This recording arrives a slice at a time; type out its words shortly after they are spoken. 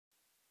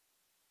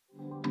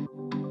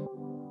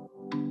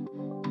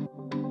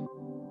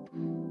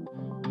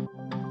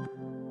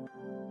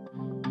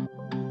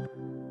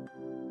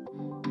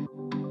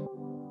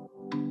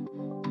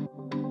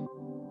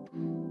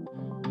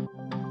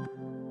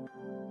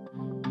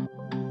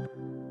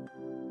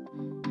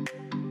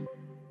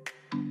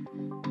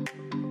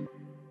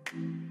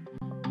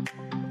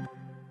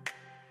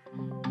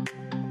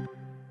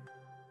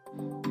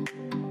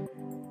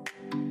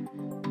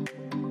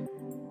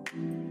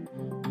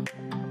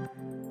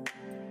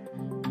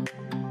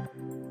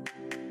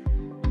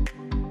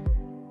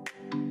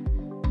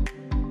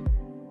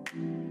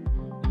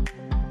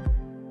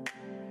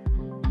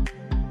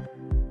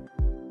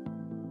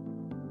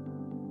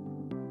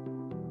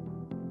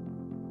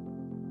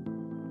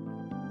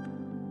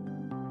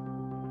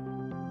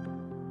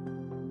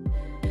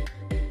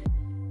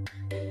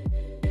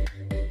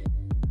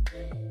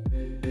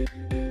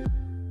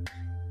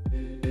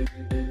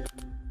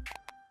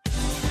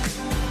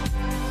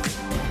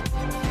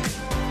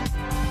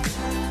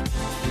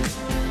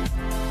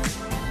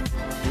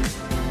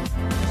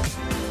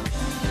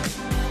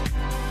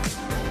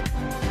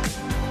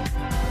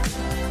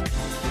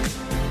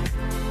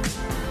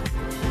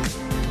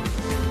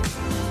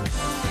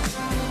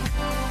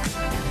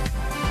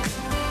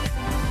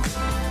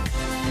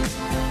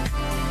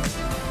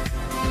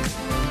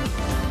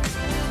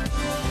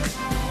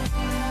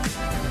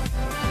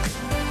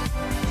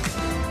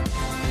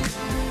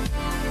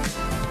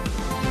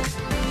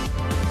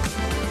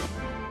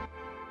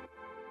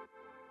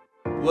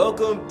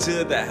Welcome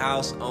to the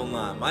House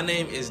Online. My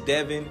name is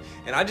Devin,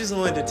 and I just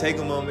wanted to take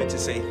a moment to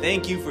say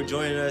thank you for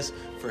joining us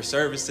for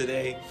service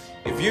today.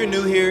 If you're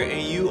new here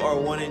and you are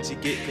wanting to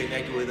get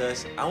connected with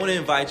us, I want to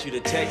invite you to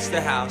text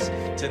the house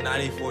to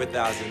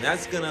 94,000.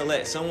 That's going to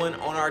let someone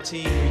on our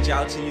team reach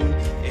out to you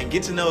and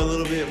get to know a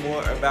little bit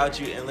more about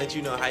you and let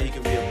you know how you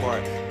can be a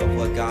part of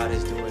what God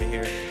is doing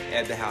here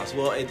at the house.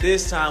 Well, at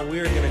this time,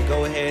 we're going to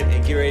go ahead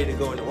and get ready to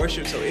go into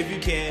worship. So if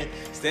you can,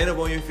 stand up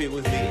on your feet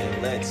with me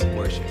and let's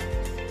worship.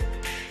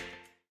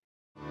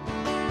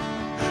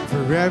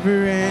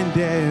 Forever and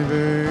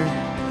ever,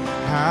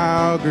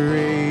 how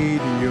great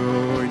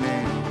your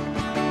name.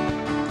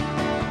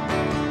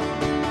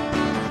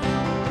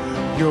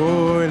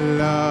 Your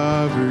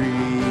love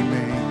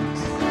remains.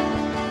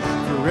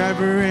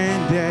 Forever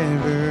and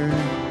ever,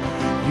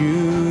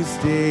 you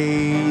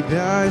stay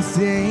the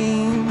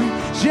same.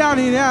 Shout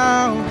it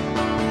out,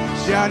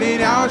 shout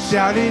it out,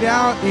 shout it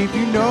out. If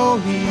you know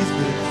he's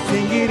good,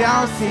 sing it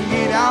out,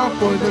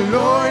 for the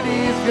Lord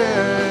is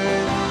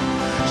good.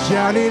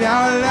 Shout it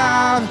out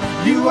loud,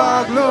 you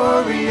are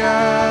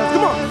glorious.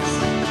 Come on.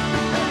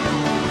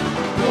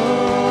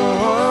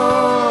 Glorious.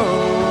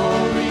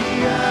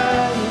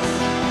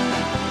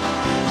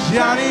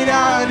 Shout it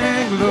out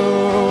and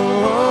glorious.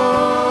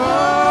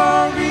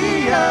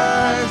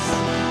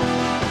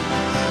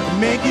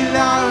 Make it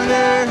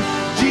louder.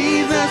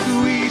 Jesus,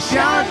 we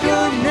shout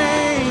your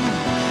name.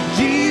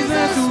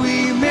 Jesus,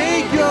 we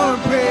make your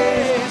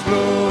praise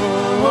glorious.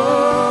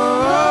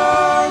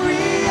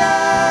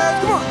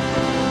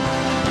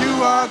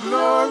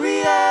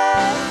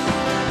 Glorious.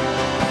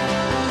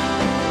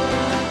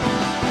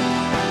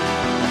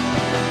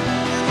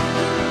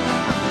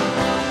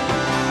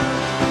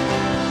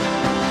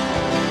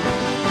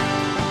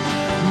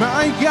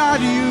 My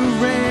God, you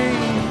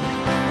reign.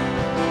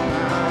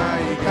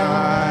 My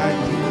God,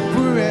 you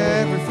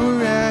forever,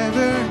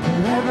 forever,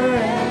 forever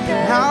and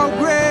ever. How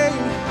great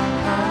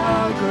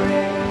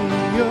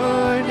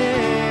your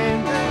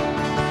name.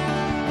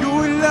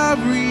 Your love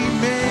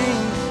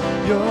remains.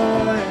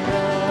 Your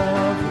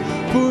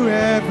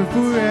forever,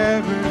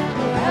 forever,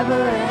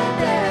 forever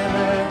and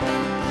ever,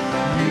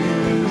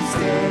 you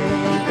stay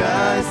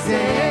the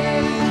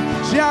same.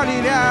 Shout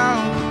it out,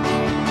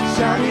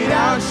 shout it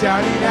out,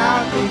 shout it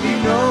out. If you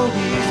know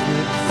he's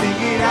good,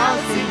 sing it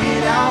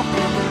out,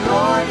 for the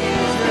Lord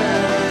is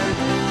good.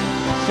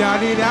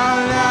 Shout it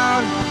out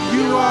loud,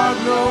 you are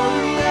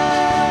glorious.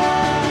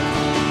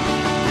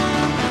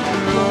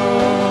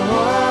 Glorious.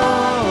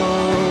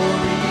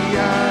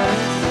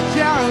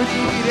 Shout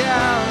it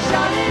out,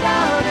 shout it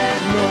out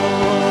and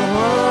glorious.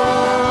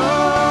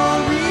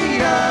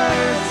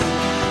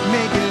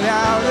 Make it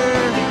louder.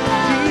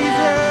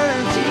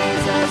 Jesus,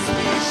 Jesus,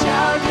 we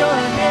shout your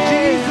name.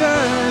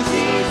 Jesus,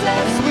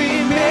 Jesus, we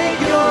make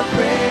your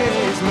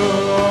praise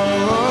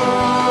glorious.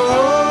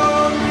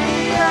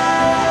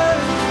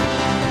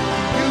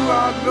 You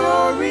are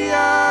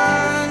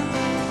glorious.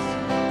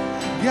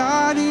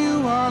 God,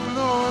 you are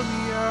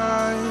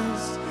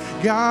glorious.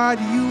 God,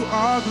 you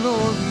are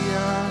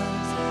glorious.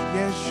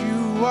 Yes,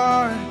 you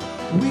are.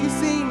 We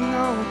sing,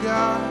 oh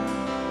God.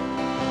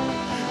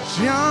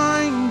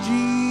 Shine,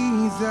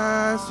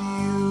 Jesus,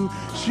 you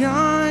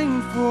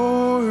shine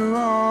for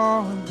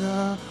all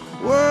the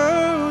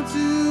world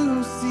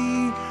to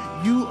see.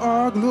 You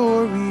are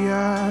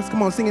glorious.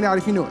 Come on, sing it out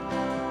if you know it.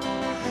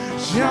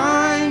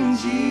 Shine,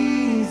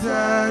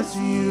 Jesus,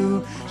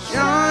 you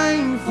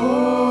shine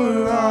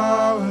for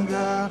all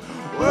the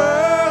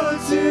world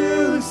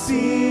to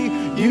see.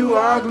 You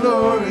are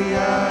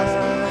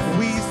glorious.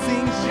 We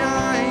sing,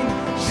 shine,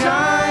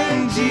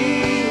 shine,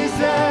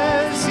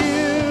 Jesus,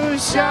 you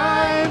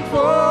shine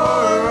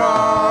for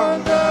all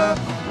the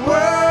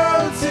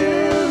world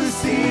to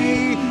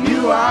see.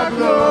 You are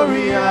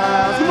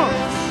glorious. Come on.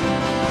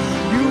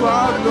 You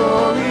are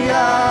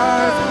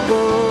glorious.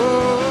 Oh.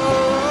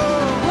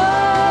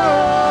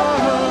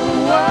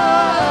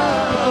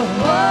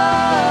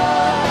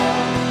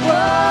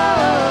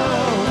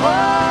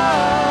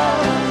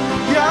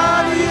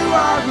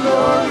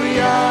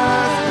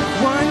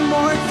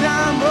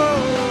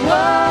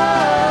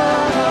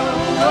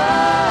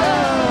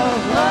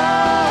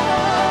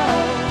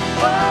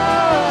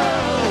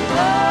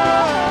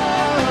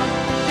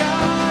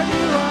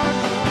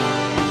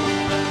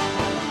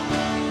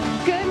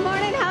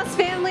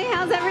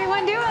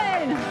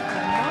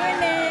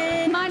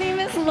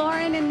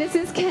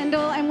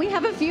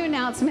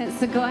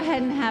 So go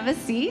ahead and have a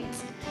seat.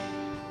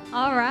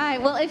 All right.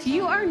 Well, if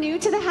you are new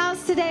to the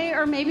house today,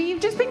 or maybe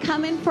you've just been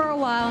coming for a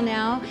while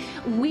now,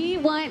 we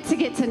want to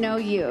get to know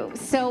you.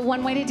 So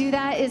one way to do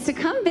that is to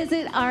come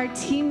visit our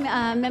team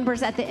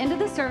members at the end of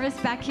the service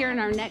back here in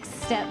our Next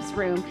Steps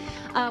room.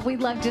 We'd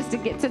love just to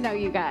get to know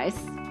you guys.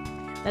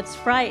 That's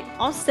right.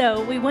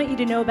 Also, we want you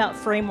to know about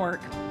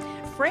Framework.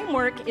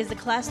 Framework is a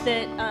class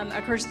that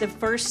occurs the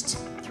first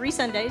 3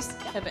 Sundays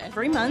of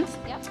every month.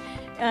 Yep.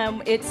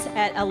 It's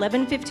at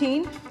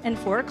 11:15 and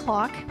 4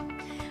 o'clock.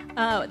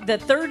 The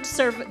third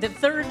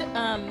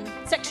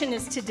section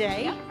is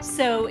today. Yeah.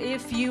 So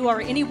if you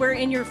are anywhere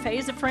in your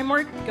phase of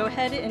Framework, go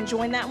ahead and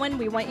join that one.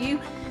 We want you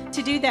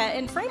to do that.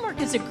 And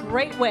Framework is a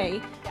great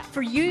way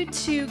for you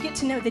to get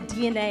to know the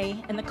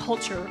DNA and the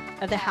culture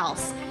of the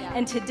house. Yeah.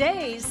 And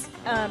today's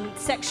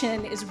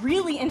section is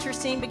really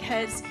interesting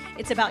because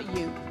it's about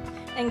you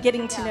and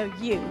getting to know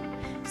you.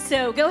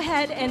 So go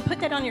ahead and put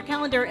that on your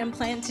calendar and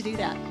plan to do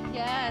that.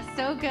 Yeah,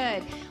 so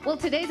good. Well,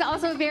 today's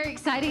also a very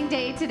exciting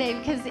day today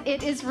because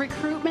it is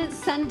Recruitment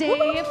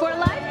Sunday for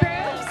life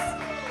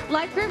groups.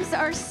 Life groups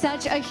are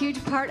such a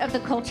huge part of the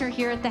culture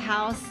here at the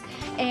house,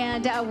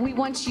 and we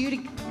want you to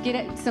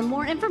get some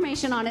more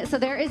information on it. So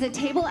there is a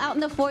table out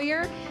in the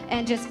foyer,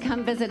 and just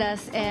come visit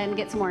us and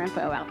get some more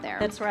info out there.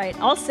 That's right.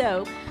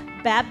 Also,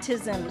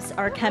 baptisms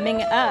are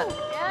coming up.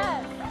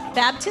 Yes.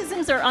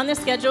 Baptisms are on the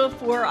schedule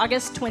for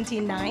August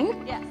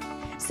 29. Yes.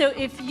 So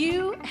if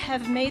you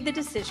have made the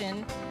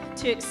decision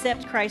to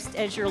accept Christ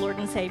as your Lord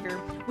and Savior,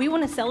 we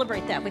want to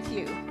celebrate that with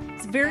you.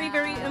 It's a very,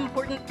 very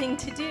important thing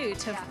to do,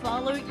 to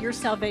follow your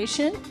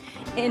salvation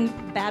in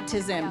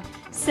baptism.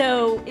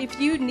 So if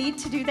you need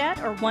to do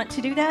that or want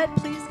to do that,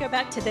 please go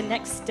back to the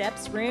Next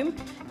Steps room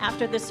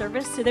after the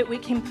service so that we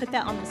can put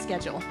that on the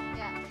schedule.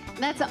 Yeah.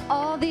 That's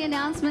all the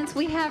announcements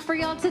we have for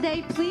y'all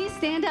today. Please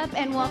stand up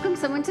and welcome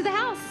someone to the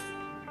house.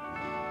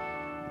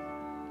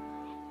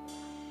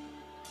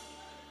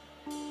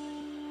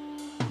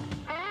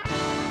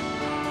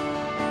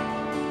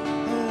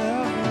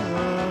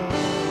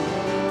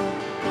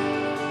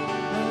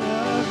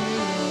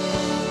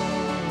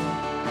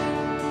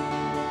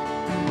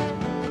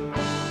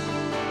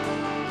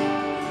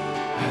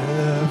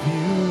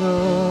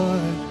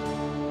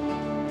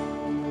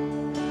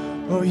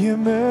 Your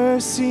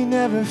mercy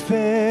never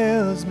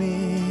fails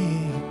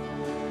me.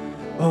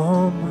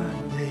 All my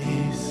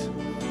days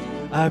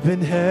I've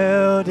been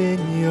held in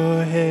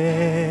your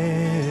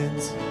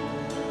hands.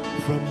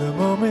 From the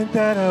moment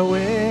that I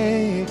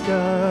wake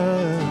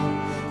up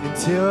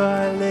until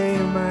I lay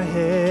my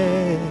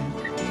head,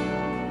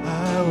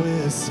 I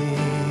will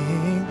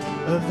sing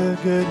of the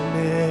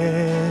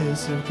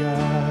goodness of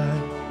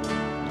God.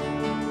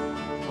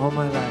 All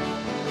my life.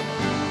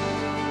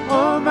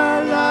 All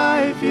my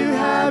life you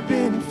have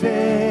been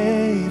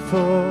faithful.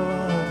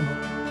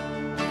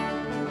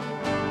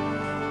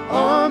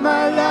 All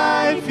my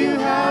life you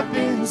have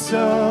been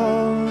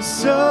so,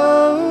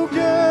 so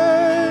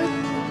good.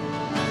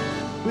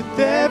 With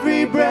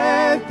every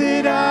breath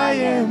that I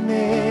am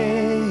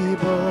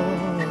able,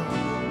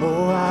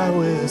 oh, I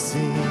will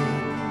sing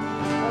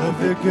of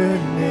the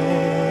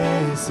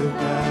goodness of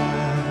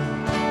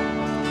God.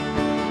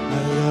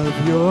 I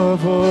love your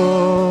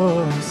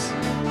voice.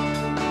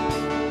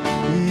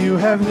 You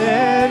have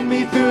led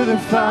me through the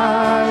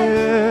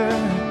fire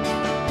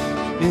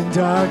in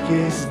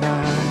darkest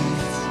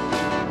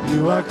nights.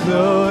 You are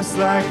close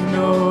like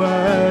no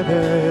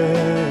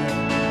other.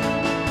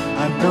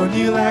 I've known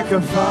you like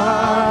a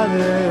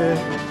father.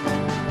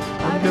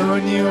 I've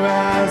known you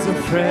as a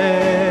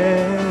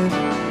friend.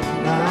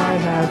 I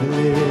have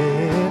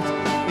lived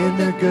in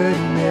the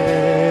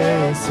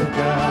goodness of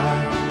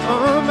God.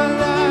 All my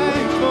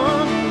life,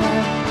 all my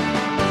life.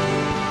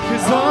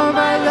 'Cause all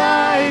my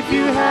life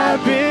you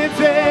have been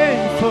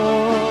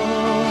faithful.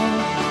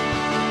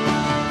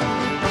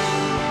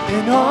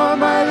 And all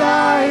my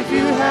life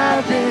you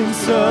have been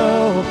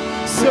so,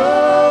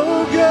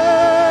 so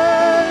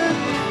good.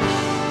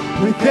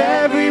 With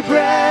every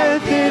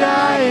breath that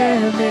I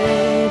am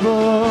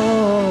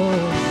able,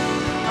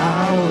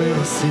 I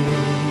will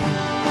sing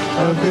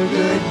of the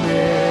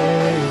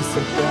goodness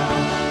of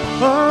God.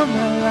 All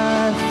my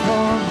life,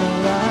 all my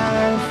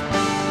life.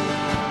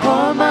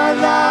 All my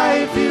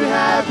life you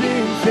have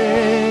been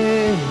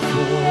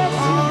faithful.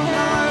 All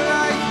my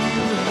life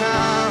you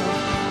have.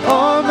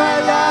 All my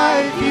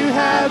life you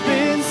have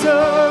been so,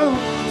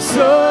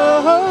 so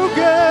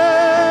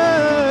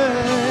good.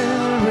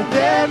 With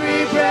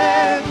every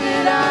breath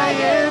that I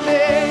am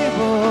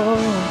able,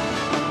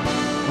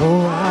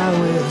 oh, I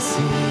will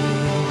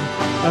sing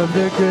of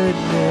the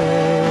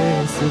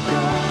goodness of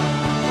God.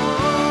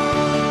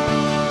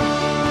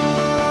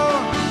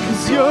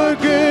 Your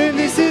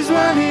goodness is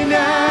running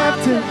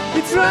after,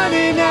 it's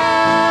running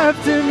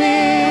after me.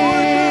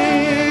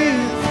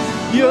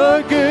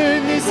 Your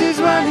goodness is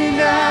running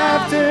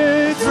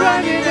after, it's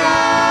running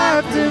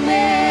after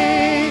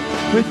me.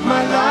 With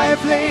my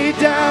life laid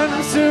down,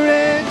 I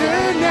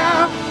surrender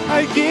now.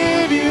 I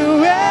give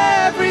you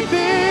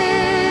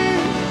everything.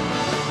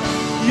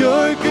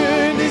 Your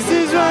goodness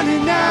is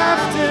running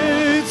after,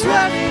 it's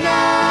running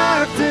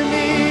after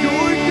me.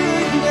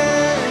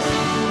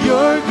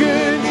 Your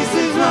goodness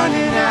is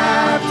running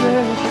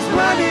after, it's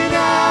running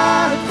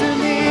after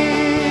me.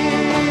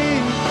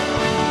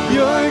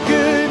 Your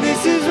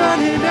goodness is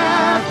running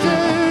after,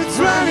 it's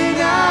running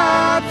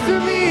after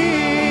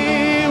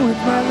me.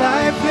 With my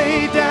life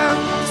laid down,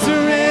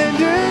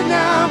 surrender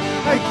now.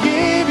 I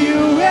give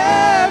you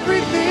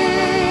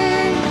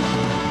everything.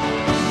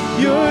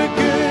 Your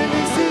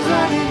goodness is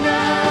running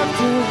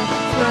after,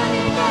 it's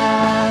running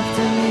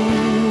after me.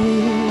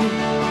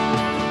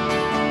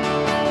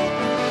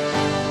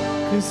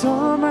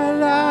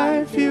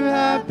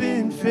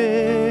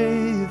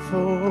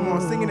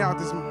 sing it out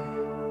this morning.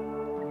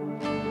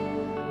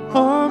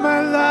 All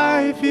my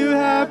life you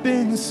have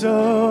been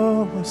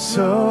so,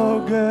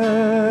 so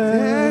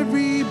good.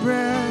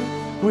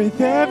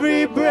 With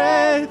every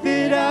breath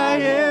that I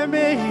am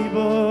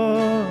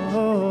able,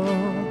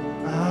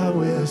 I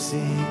will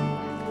sing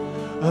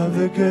of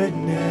the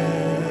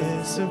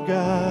goodness of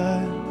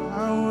God.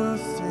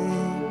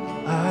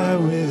 I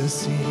will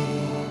sing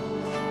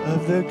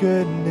of the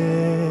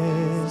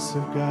goodness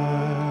of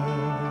God.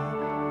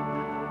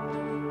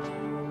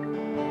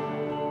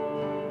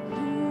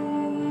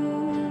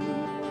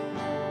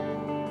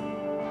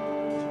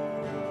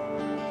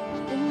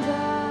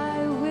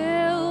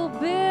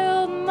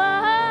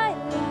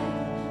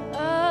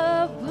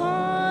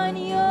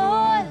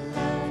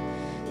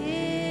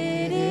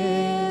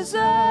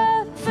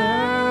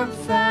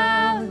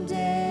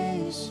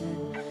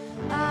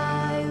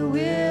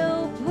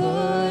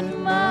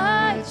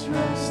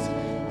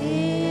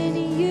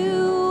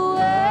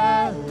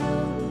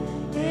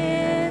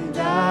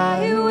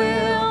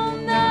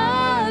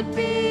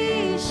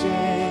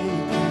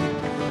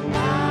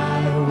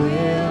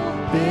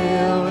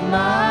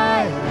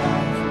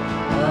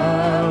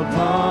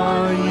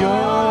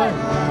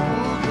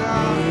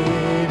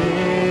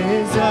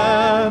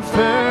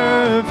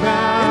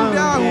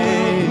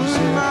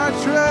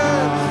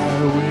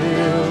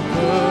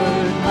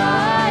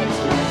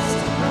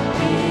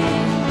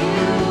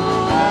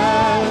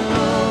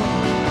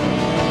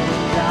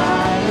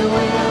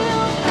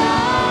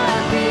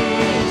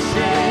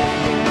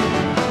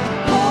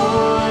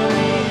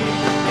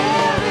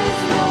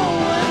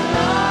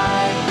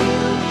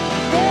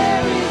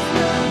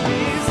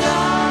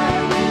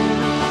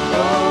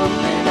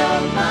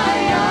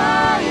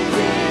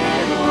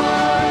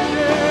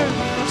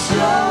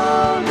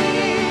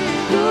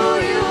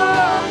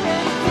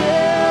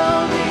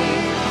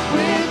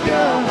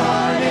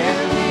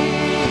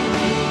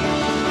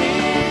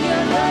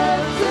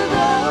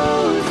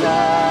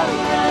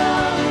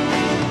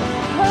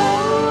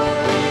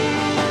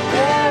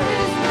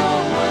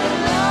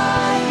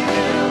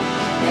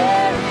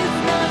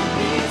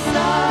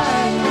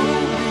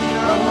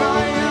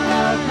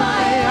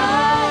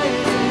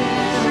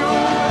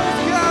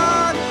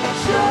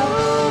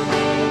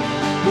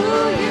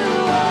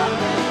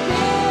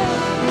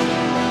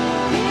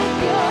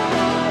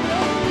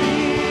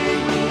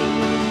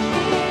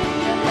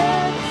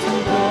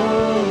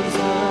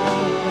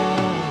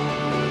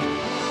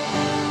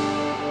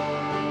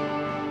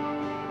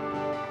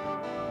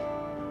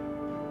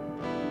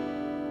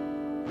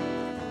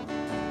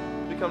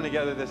 Come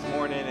together this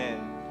morning and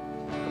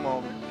come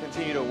on,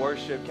 continue to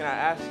worship. Can I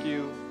ask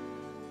you,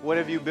 what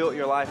have you built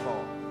your life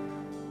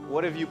on?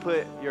 What have you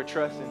put your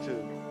trust into?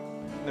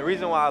 And the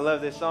reason why I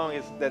love this song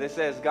is that it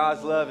says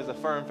God's love is a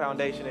firm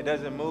foundation. It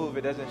doesn't move,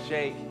 it doesn't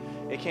shake,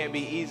 it can't be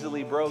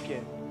easily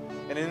broken.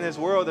 And in this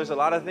world, there's a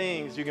lot of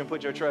things you can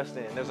put your trust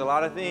in. There's a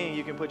lot of things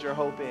you can put your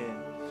hope in.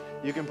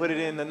 You can put it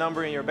in the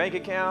number in your bank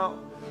account.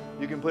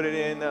 You can put it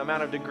in the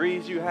amount of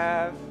degrees you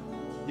have.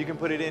 You can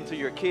put it into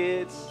your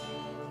kids.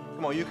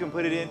 Come on, you can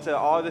put it into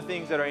all the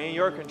things that are in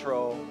your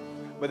control,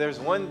 but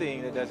there's one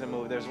thing that doesn't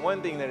move. There's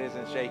one thing that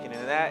isn't shaken,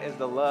 and that is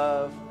the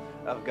love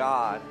of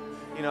God.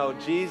 You know,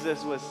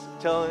 Jesus was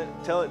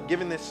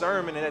giving this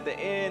sermon, and at the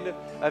end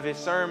of his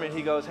sermon,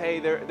 he goes, hey,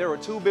 there were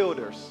two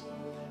builders.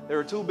 There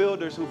were two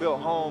builders who built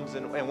homes,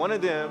 and one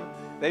of them,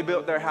 they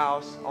built their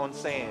house on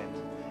sand,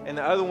 and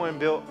the other one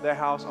built their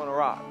house on a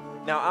rock.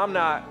 Now, I'm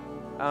not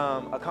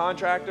a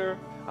contractor.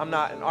 I'm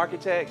not an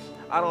architect.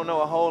 I don't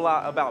know a whole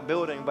lot about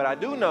building, but I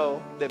do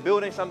know that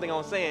building something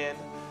on sand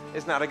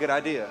is not a good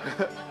idea.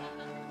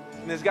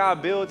 And this guy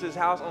builds his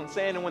house on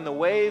sand, and when the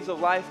waves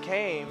of life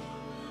came,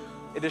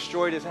 it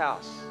destroyed his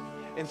house.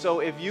 And so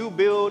if you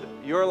build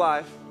your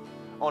life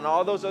on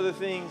all those other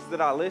things that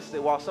I listed,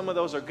 while some of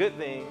those are good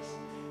things,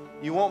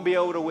 you won't be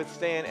able to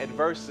withstand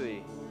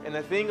adversity. And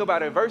the thing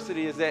about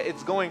adversity is that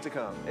it's going to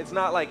come. It's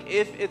not like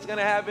if it's going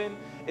to happen,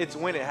 it's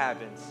when it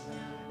happens.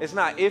 It's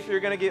not if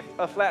you're going to get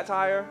a flat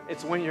tire,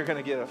 it's when you're going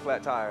to get a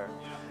flat tire.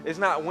 It's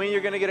not when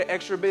you're going to get an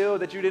extra bill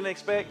that you didn't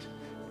expect,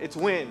 it's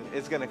when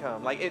it's going to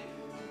come.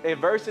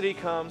 Adversity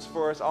comes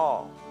for us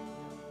all.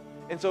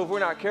 And so if we're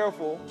not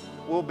careful,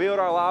 we'll build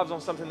our lives on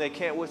something that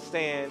can't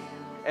withstand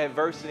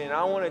adversity. And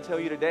I want to tell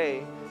you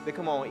today that,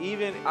 come on,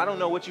 I don't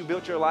know what you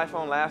built your life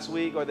on last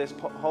week or this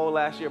whole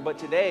last year, but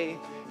today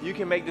you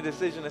can make the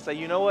decision to say,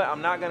 you know what,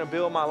 I'm not going to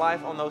build my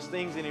life on those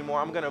things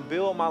anymore. I'm going to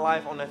build my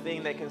life on the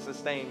thing that can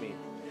sustain me.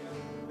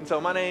 And so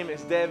my name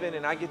is Devin,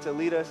 and I get to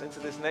lead us into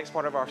this next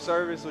part of our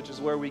service, which is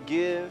where we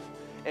give.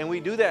 And we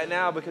do that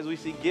now because we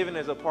see giving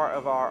as a part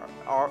of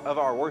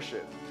our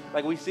worship.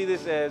 Like, we see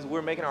this as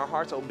we're making our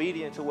hearts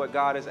obedient to what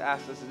God has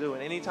asked us to do.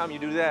 And anytime you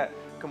do that,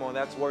 come on,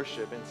 that's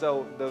worship. And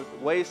so the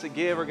ways to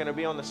give are going to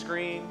be on the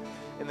screen.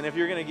 And then if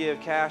you're going to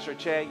give cash or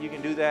check, you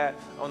can do that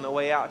on the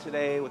way out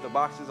today with the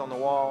boxes on the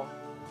wall.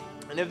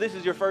 And if this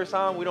is your first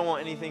time, we don't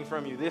want anything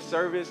from you. This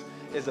service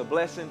is a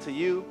blessing to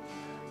you.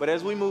 But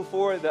as we move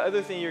forward, the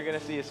other thing you're going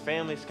to see is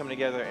families come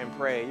together and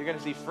pray. You're going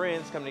to see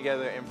friends come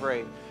together and pray.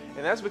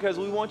 And that's because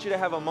we want you to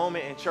have a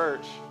moment in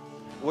church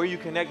where you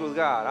connect with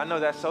God. I know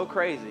that's so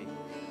crazy.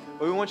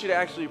 But we want you to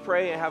actually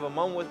pray and have a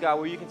moment with God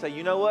where you can say,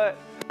 you know what?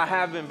 I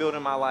have been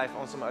building my life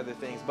on some other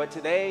things. But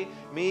today,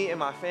 me and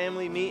my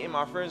family, me and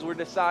my friends, we're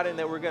deciding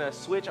that we're going to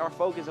switch our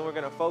focus and we're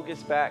going to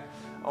focus back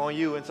on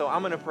you. And so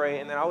I'm going to pray,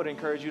 and then I would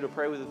encourage you to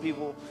pray with the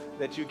people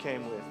that you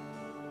came with.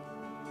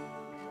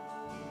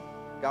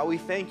 God, we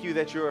thank you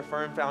that you're a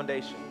firm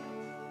foundation.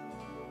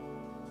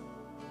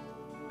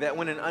 That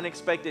when an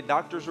unexpected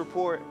doctor's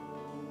report,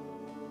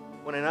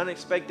 when an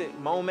unexpected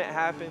moment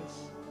happens,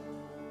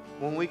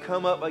 when we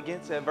come up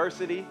against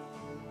adversity,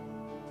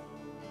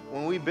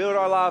 when we build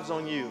our lives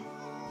on you,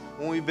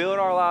 when we build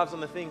our lives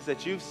on the things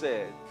that you've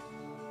said,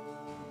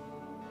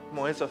 come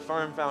on, it's a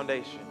firm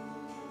foundation.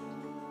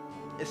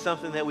 It's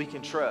something that we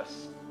can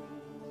trust.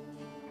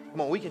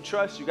 Come on, we can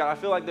trust you, God. I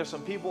feel like there's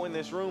some people in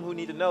this room who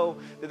need to know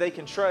that they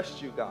can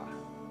trust you, God.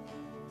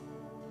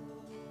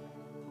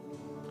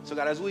 So,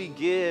 God, as we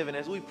give and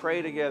as we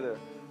pray together,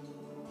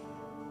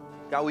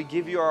 God, we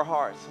give you our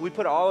hearts. We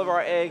put all of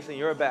our eggs in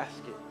your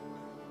basket.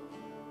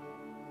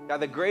 God,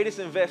 the greatest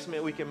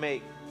investment we can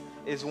make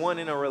is one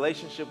in a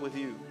relationship with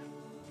you.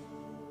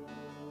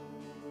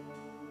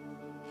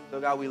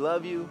 So, God, we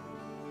love you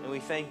and we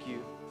thank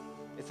you.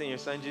 It's in your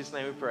Son, Jesus'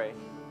 name we pray.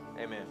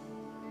 Amen.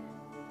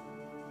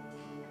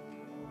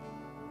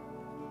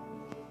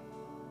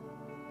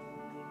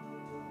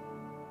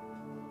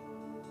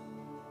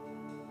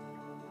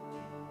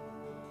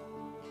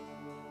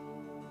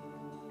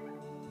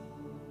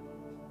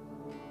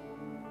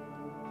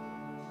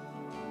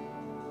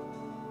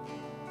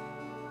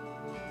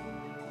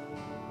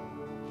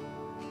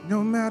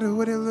 No matter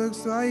what it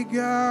looks like,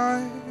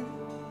 God,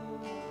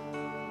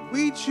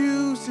 we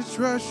choose to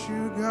trust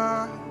you,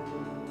 God.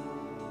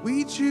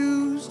 We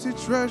choose to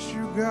trust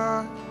you,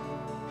 God.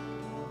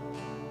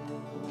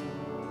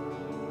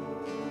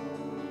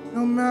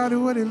 No matter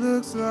what it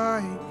looks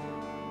like,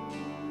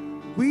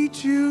 we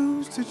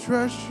choose to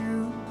trust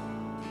you.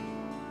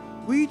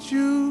 We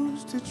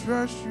choose to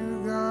trust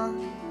you, God.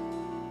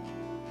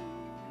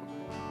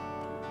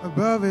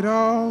 Above it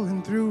all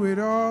and through it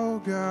all,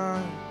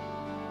 God.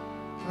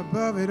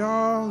 Above it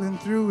all and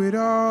through it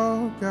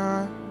all,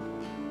 God.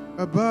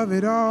 Above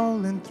it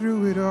all and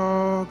through it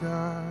all,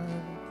 God.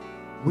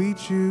 We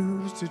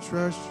choose to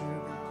trust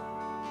you.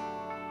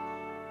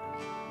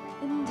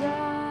 And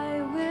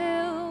I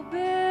will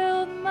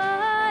build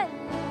my life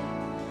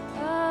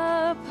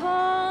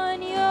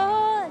upon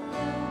your love.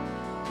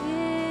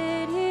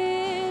 It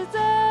is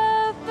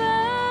a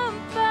firm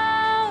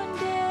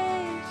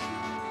foundation.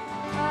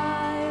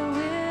 I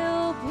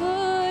will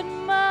put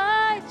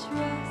my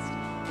trust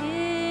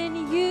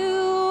in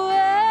you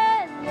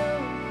alone,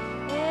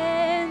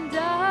 and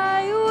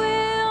I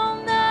will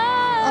not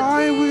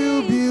I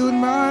will build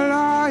my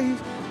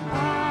life.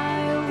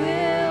 I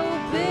will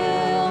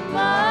build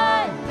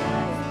my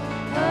life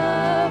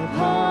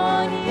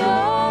upon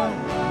your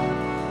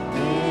love.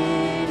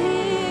 It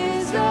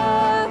is a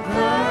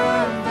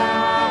firm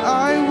foundation.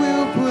 I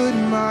will put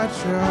my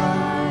trust.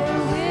 I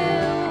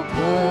will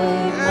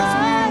put Yes,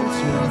 my we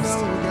will, trust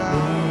oh God.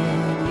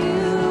 in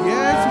you.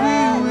 Yes, we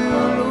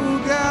will, oh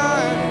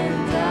God.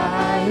 And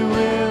I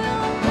will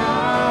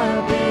not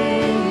be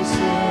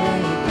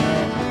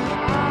shaken.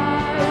 I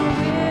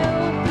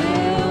will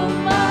build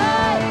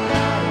my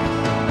life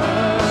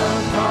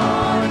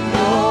upon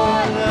your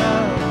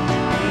love.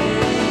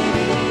 It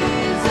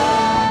is a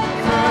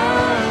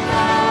firm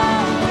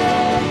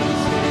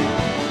foundation.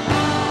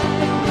 I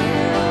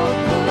will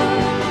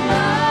put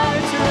my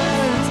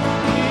trust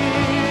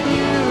in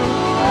you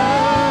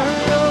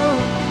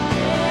alone,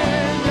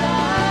 and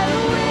I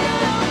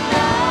will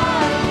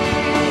not be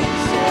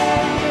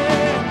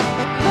shaken.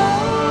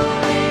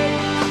 Holy,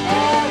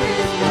 there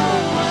is no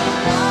one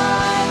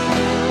like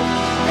you.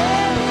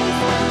 There is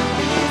none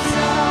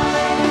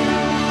beside you.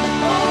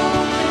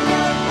 Open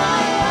up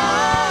my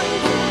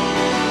eyes and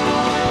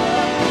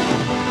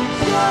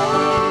show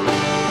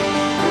me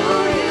who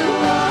you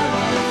are,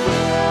 and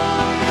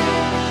fill me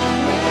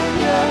with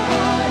your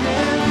heart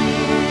and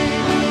lead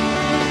me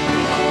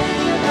in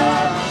the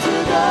dark to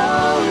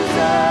those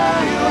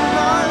around.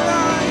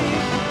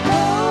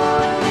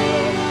 Holy,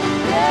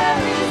 there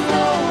is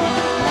no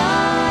one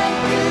like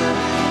you.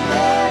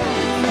 There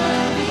is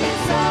none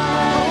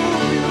beside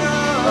you.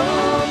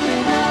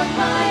 Open up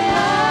my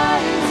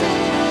eyes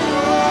and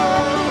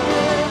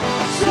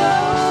show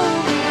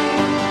me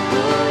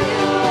who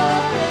you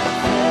are, and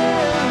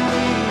fill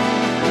me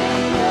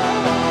with your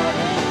heart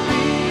and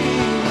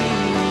lead me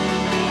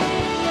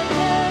in the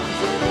dark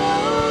to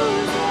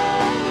those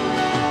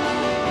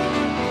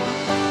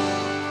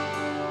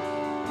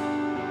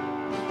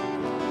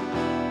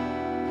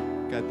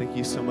God, thank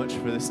you so much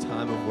for this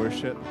time of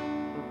worship.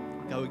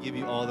 God, we give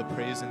you all the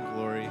praise and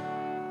glory.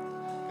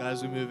 God,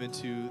 as we move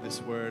into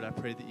this word, I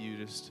pray that you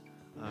just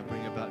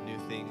bring about new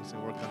things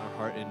and work on our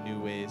heart in new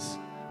ways.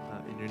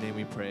 In your name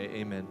we pray,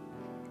 amen.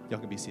 Y'all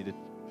can be seated.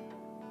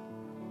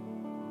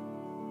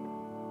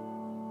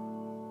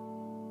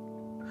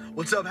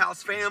 What's up,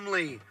 house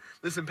family?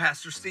 Listen,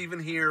 Pastor Stephen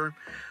here.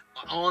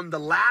 On the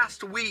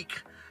last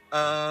week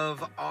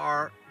of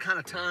our kind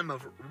of time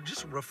of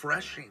just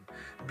refreshing,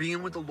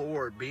 being with the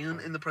Lord, being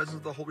in the presence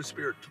of the Holy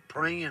Spirit,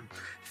 praying,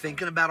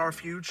 thinking about our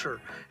future.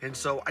 And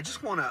so I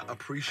just want to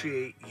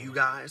appreciate you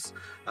guys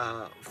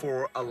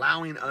for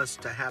allowing us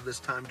to have this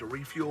time to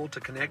refuel, to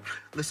connect.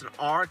 Listen,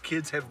 our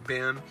kids have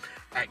been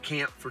at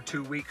camp for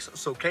 2 weeks.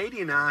 So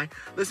Katie and I,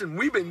 listen,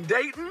 we've been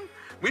dating.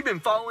 We've been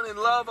falling in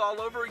love all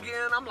over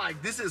again. I'm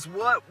like, this is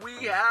what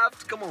we have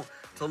to, come on,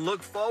 to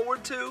look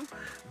forward to.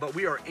 But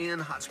we are in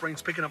Hot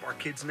Springs picking up our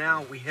kids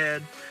now. We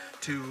head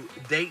to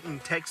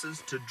Dayton,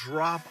 Texas to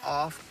drop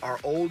off our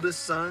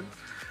oldest son,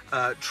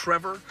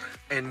 Trevor,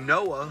 and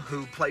Noah,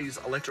 who plays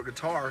electric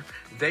guitar.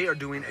 They are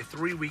doing a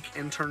 3-week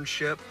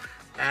internship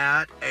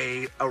at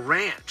a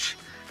ranch.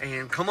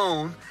 And come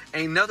on,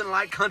 ain't nothing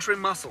like country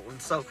muscle.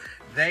 And so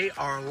they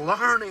are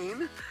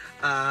learning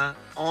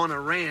on a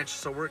ranch,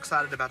 so we're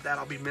excited about that.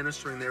 I'll be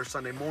ministering there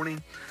Sunday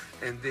morning,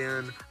 and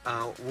then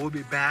we'll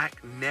be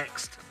back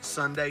next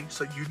Sunday,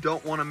 so you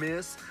don't want to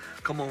miss.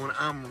 Come on,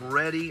 I'm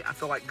ready. I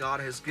feel like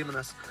God has given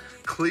us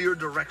clear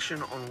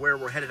direction on where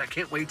we're headed. I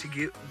can't wait to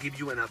give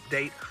you an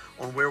update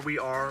on where we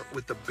are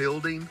with the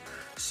building,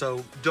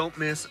 so don't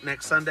miss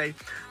next Sunday.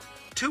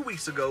 2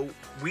 weeks ago,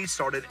 we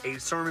started a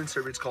sermon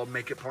series called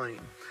Make It Plain.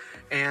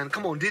 And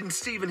come on, didn't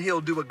Stephen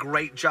Hill do a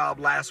great job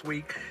last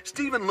week?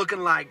 Stephen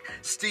looking like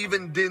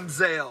Stephen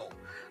Denzel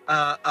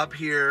up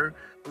here,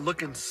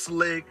 looking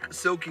slick,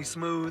 silky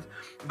smooth.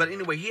 But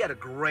anyway, he had a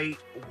great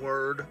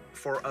word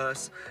for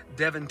us.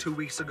 Devin 2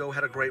 weeks ago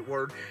had a great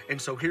word. And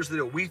so here's the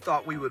deal. We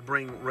thought we would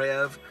bring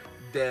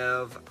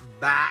Dev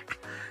back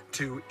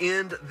to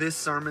end this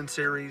sermon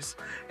series.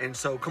 And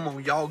so come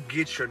on, y'all,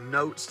 get your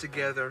notes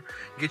together,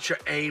 get your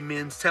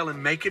amens, tell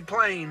him, make it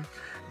plain,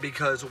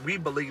 because we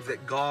believe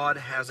that God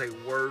has a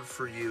word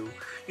for you.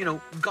 You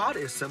know, God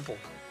is simple,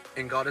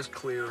 and God is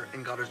clear,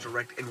 and God is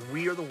direct, and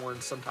we are the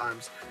ones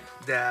sometimes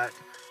that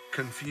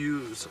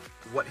confuse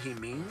what he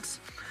means.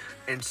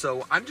 And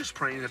so I'm just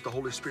praying that the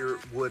Holy Spirit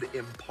would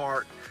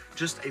impart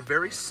just a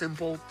very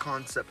simple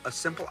concept, a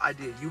simple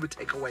idea. You would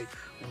take away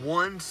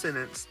one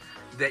sentence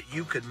that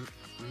you could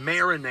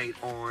marinate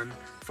on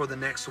for the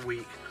next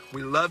week.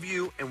 We love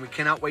you, and we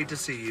cannot wait to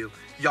see you.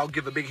 Y'all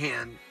give a big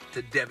hand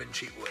to Devin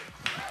Cheatwood.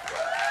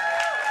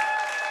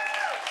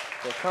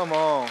 Well, come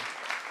on.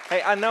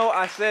 Hey, I know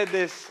I said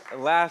this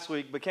last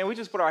week, but can we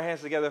just put our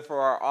hands together for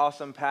our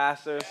awesome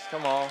pastors?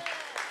 Come on.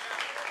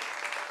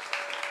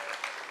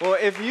 Well,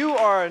 if you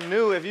are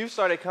new, if you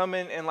started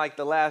coming in like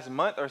the last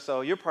month or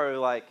so, you're probably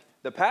like,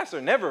 the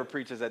pastor never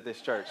preaches at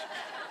this church.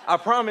 I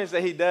promise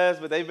that he does,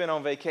 but they've been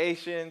on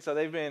vacation, so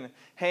they've been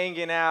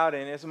hanging out,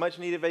 and it's a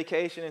much-needed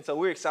vacation, and so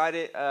we're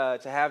excited to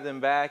have them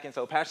back. And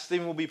so Pastor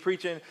Stephen will be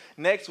preaching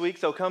next week,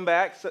 so come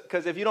back,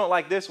 because if you don't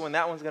like this one,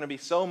 that one's going to be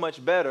so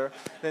much better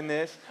than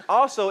this.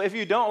 Also, if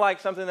you don't like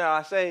something that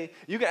I say,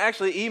 you can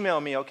actually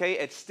email me, okay,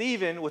 at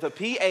Stephen with a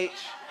PH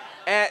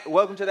at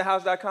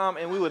welcometothehouse.com,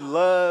 and we would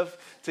love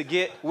to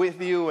get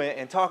with you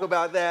and talk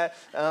about that.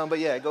 But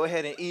yeah, go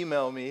ahead and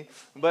email me.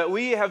 But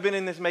we have been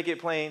in this Make It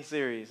Plain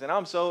series, and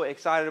I'm so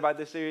excited about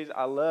this series.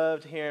 I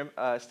loved hearing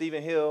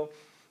Stephen Hill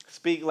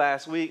speak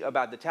last week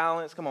about the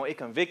talents. Come on, it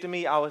convicted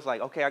me. I was like,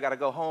 okay, I got to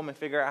go home and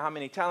figure out how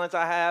many talents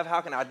I have.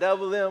 How can I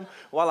double them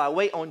while I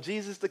wait on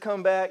Jesus to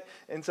come back?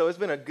 And so it's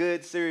been a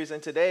good series.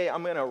 And today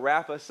I'm going to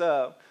wrap us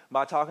up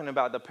by talking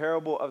about the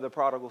parable of the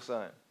prodigal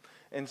son.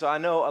 And so I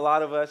know a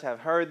lot of us have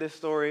heard this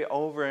story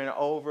over and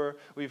over.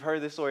 We've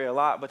heard this story a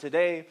lot. But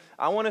today,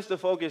 I want us to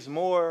focus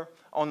more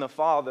on the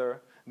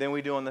father than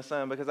we do on the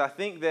son, because I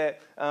think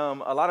that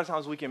a lot of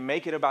times we can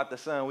make it about the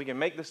son. We can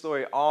make the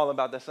story all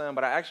about the son,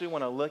 but I actually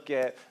want to look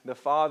at the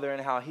father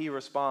and how he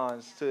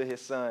responds to his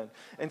son.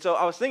 And so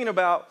I was thinking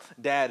about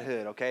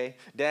dadhood, okay?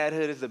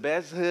 Dadhood is the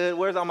best hood.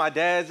 Where's all my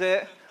dads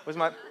at? Where's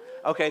my...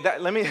 Okay,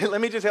 let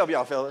me just help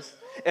y'all, fellas.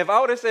 If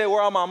I would have said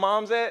where all my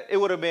moms at, it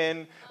would have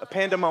been a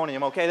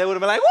pandemonium, okay? They would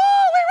have been like, woo,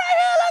 we right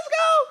here, let's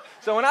go.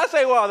 So when I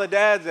say where all the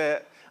dads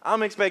at,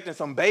 I'm expecting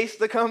some bass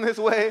to come this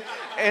way,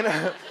 and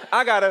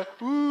I gotta,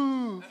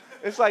 woo.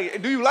 It's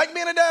like, do you like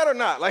being a dad or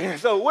not? Like,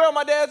 so where are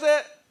my dads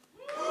at?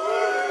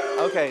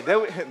 Okay,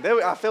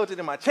 I felt it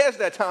in my chest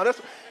that time.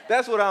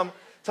 That's what I'm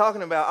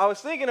talking about. I was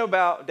thinking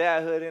about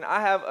dadhood, and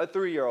I have a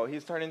 3-year-old.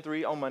 He's turning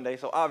 3 on Monday,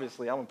 so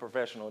obviously I'm a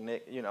professional,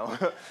 Nick. You know,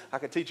 I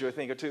could teach you a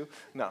thing or two.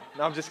 No,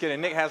 I'm just kidding.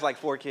 Nick has like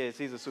 4 kids.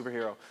 He's a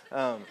superhero.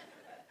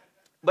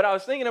 But I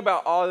was thinking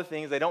about all the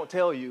things they don't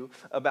tell you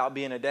about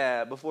being a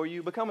dad before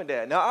you become a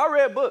dad. Now, I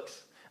read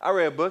books. I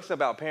read books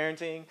about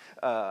parenting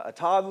a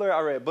toddler.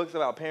 I read books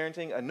about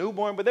parenting a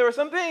newborn. But there were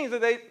some things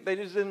that they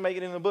just didn't make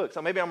it in the book.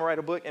 So maybe I'm going to write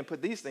a book and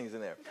put these things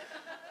in there.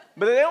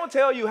 But they don't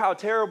tell you how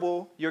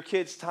terrible your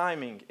kid's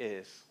timing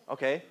is.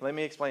 Okay, let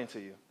me explain to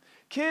you.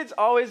 Kids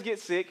always get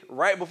sick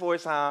right before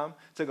it's time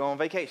to go on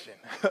vacation.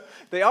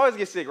 They always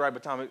get sick right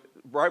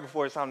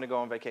before it's time to go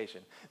on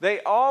vacation.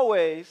 They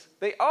always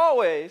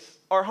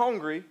are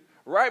hungry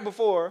right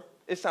before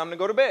it's time to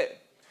go to bed.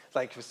 It's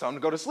like it's time to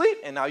go to sleep,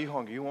 and now you're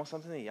hungry. You want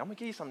something to eat. I'm going to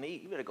give you something to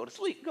eat. You better go to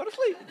sleep. Go to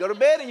sleep. Go to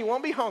bed, and you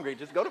won't be hungry.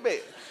 Just go to bed.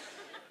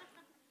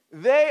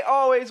 They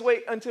always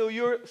wait until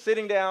you're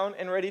sitting down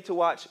and ready to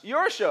watch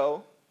your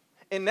show,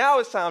 and now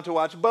it's time to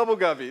watch Bubble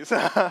Guppies.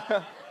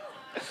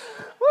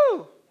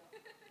 Woo!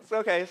 It's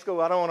okay, it's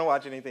cool. I don't want to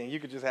watch anything. You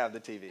could just have the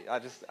TV. I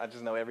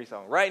just know every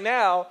song. Right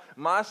now,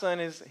 my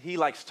son he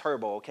likes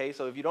Turbo, okay?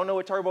 So if you don't know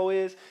what Turbo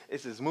is,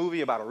 it's this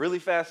movie about a really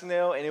fast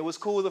snail, and it was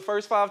cool the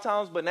first 5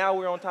 times, but now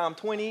we're on time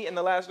 20 in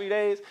the last 3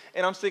 days,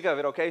 and I'm sick of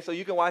it, okay? So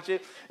you can watch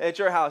it at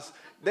your house.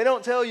 They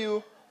don't tell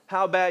you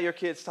how bad your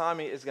kid's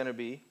tummy is going to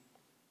be.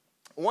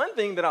 One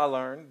thing that I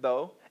learned,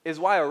 though, is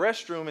why a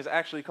restroom is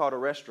actually called a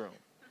restroom.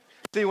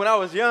 See, when I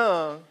was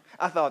young,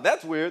 I thought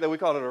that's weird that we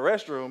call it a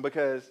restroom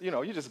because,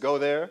 you just go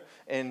there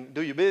and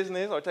do your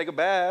business or take a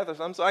bath or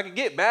something. So I could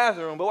get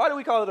bathroom, but why do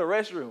we call it a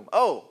restroom?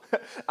 Oh,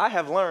 I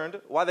have learned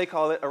why they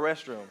call it a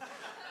restroom.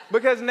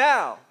 Because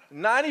now,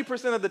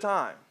 90% of the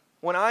time,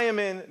 when I am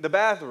in the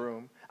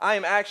bathroom, I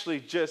am actually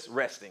just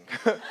resting.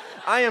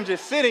 I am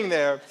just sitting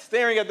there,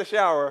 staring at the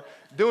shower,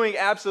 doing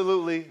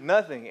absolutely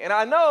nothing. And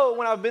I know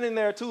when I've been in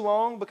there too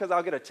long because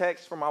I'll get a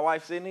text from my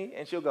wife, Sydney,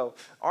 and she'll go,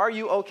 "Are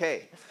you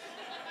okay?"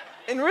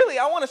 And really,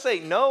 I want to say,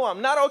 no,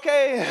 I'm not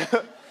okay.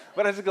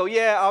 But I just go,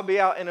 yeah, I'll be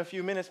out in a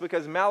few minutes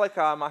because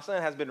Malachi, my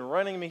son, has been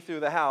running me through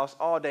the house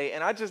all day,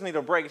 and I just need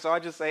a break. So I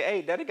just say,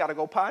 hey, Daddy, got to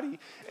go potty.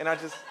 And I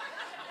just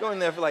go in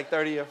there for like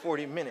 30 or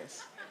 40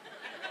 minutes.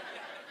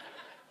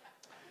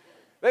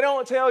 They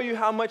don't tell you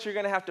how much you're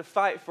going to have to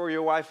fight for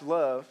your wife's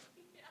love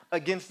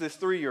against this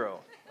 3-year-old,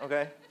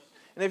 okay?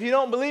 And if you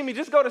don't believe me,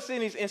 just go to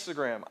Sydney's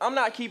Instagram. I'm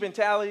not keeping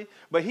tally,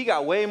 but he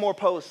got way more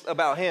posts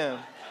about him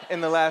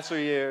in the last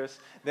 3 years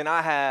than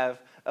I have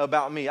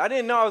about me. I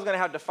didn't know I was going to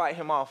have to fight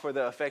him off for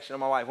the affection of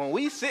my wife. When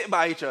we sit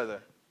by each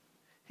other,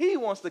 he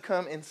wants to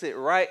come and sit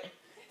right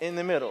in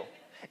the middle.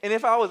 And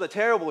if I was a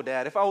terrible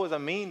dad, if I was a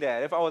mean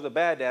dad, if I was a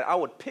bad dad, I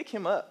would pick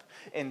him up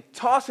and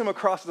toss him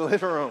across the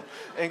living room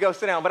and go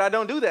sit down. But I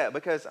don't do that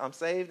because I'm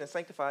saved and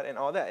sanctified and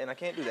all that, and I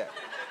can't do that.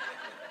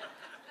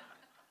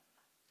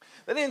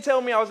 They didn't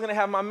tell me I was going to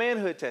have my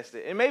manhood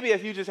tested. And maybe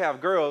if you just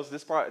have girls,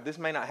 this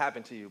may not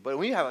happen to you. But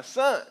when you have a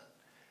son,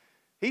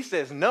 he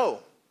says no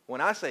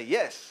when I say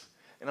yes.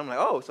 And I'm like,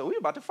 oh, so we're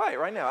about to fight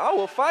right now. I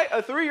will fight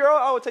a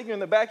 3-year-old. I will take you in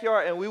the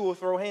backyard, and we will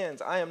throw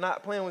hands. I am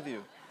not playing with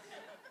you.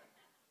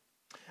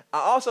 I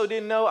also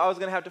didn't know I was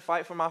going to have to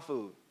fight for my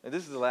food. And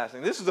this is the last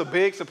thing. This is a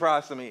big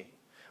surprise to me.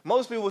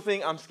 Most people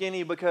think I'm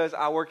skinny because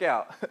I work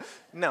out.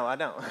 No, I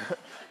don't.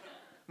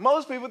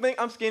 Most people think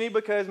I'm skinny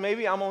because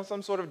maybe I'm on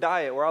some sort of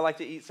diet where I like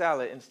to eat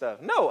salad and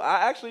stuff. No,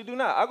 I actually do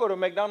not. I go to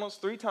McDonald's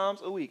 3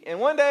 times a week. And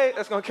one day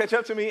that's going to catch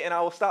up to me and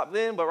I will stop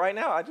then. But right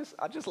now, I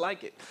just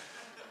like it.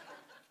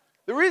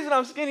 The reason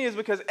I'm skinny is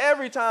because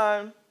every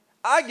time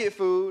I get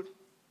food,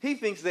 he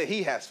thinks that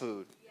he has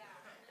food.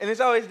 And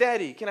it's always,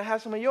 Daddy, can I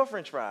have some of your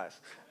French fries?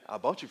 I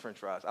bought you French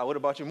fries. I would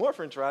have bought you more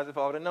French fries if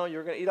I would have known you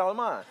were going to eat all of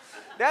mine.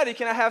 Daddy,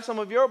 can I have some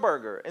of your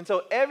burger? And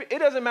so it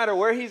doesn't matter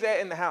where he's at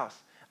in the house.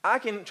 I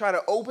can try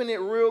to open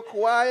it real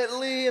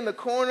quietly in the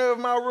corner of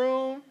my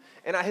room,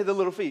 and I hear the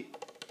little feet.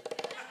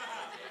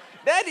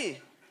 Daddy,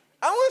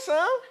 I want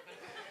some.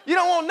 You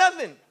don't want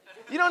nothing.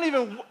 You don't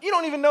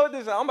even know what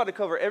this is. I'm about to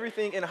cover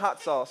everything in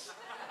hot sauce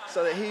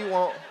so that he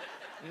won't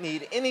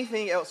need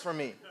anything else from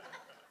me.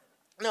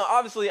 Now,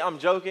 obviously, I'm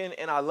joking,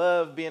 and I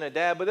love being a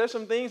dad, but there's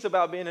some things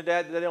about being a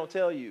dad that they don't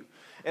tell you.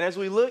 And as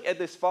we look at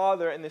this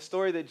father and this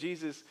story that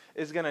Jesus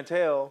is going to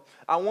tell,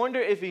 I wonder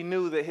if he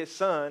knew that his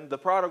son, the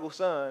prodigal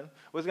son,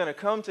 was going to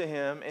come to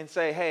him and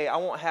say, hey, I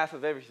want half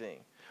of everything.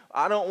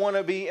 I don't want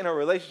to be in a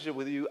relationship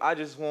with you. I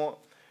just want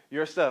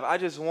your stuff. I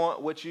just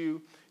want what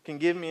you can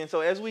give me. And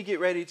so as we get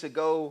ready to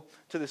go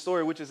to the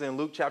story, which is in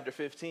Luke chapter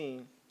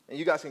 15, and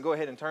you guys can go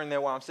ahead and turn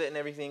there while I'm setting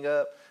everything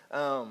up,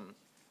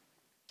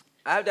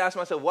 I have to ask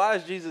myself, why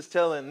is Jesus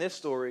telling this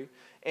story?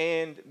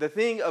 And the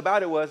thing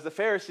about it was the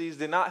Pharisees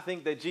did not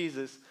think that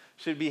Jesus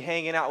should be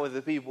hanging out with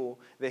the people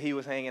that he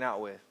was hanging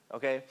out with,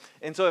 okay?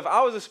 And so if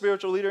I was a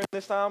spiritual leader in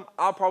this time,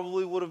 I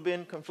probably would have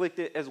been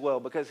conflicted as well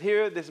because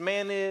here this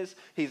man is,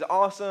 he's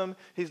awesome,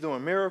 he's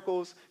doing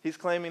miracles, he's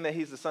claiming that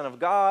he's the Son of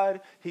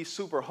God, he's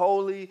super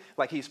holy,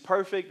 like he's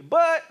perfect,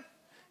 but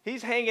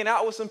he's hanging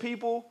out with some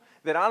people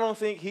that I don't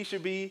think he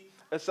should be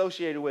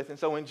associated with. And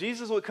so when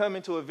Jesus would come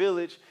into a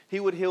village, he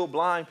would heal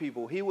blind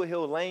people. He would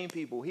heal lame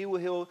people. He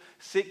would heal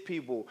sick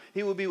people.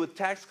 He would be with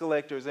tax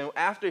collectors. And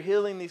after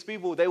healing these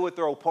people, they would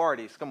throw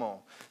parties. Come on.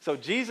 So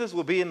Jesus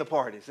would be in the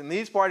parties. And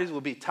these parties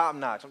would be top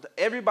notch.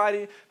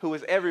 Everybody who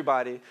was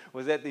everybody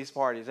was at these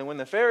parties. And when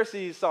the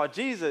Pharisees saw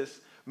Jesus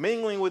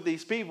mingling with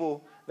these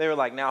people, they were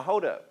like, now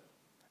hold up.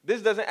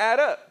 This doesn't add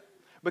up.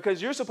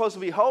 Because you're supposed to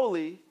be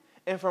holy.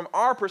 And from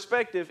our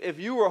perspective, if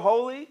you were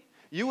holy,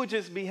 you would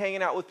just be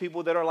hanging out with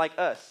people that are like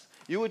us.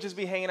 You would just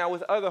be hanging out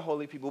with other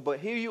holy people. But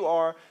here you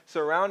are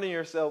surrounding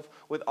yourself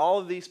with all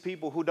of these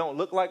people who don't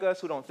look like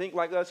us, who don't think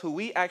like us, who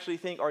we actually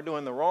think are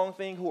doing the wrong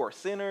thing, who are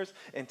sinners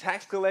and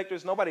tax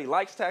collectors. Nobody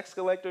likes tax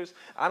collectors.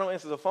 I don't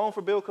answer the phone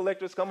for bill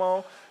collectors. Come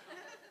on.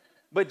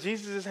 But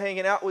Jesus is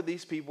hanging out with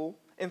these people.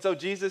 And so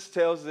Jesus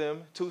tells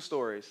them 2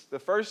 stories. The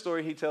first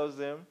story he tells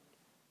them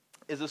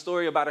is a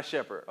story about a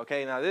shepherd,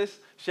 okay? Now, this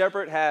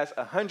shepherd has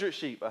 100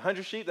 sheep.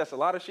 100 sheep, that's a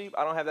lot of sheep.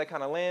 I don't have that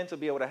kind of land to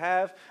be able to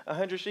have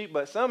 100 sheep,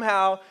 but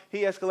somehow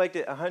he has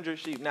collected 100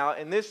 sheep. Now,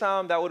 in this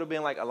time, that would have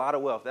been like a lot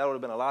of wealth. That would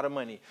have been a lot of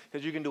money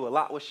because you can do a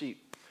lot with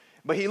sheep.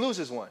 But he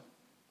loses one.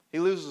 He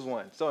loses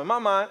one. So in my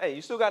mind, hey,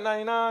 you still got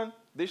 99?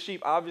 This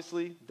sheep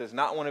obviously does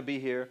not want to be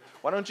here.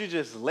 Why don't you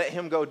just let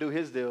him go do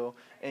his deal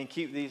and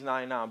keep these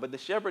 99? But the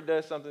shepherd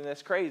does something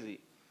that's crazy.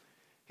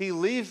 He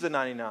leaves the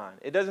 99.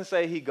 It doesn't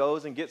say he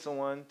goes and gets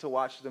someone to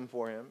watch them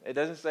for him. It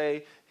doesn't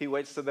say he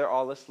waits till they're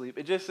all asleep.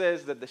 It just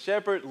says that the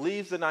shepherd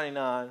leaves the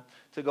 99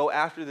 to go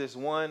after this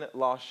one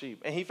lost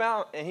sheep. And he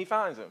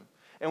finds him.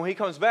 And when he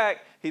comes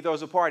back, he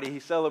throws a party. He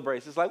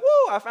celebrates. It's like,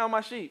 woo, I found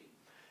my sheep.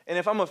 And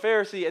if I'm a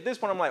Pharisee, at this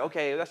point I'm like,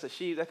 okay, that's a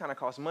sheep. That kind of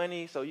costs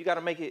money. So you got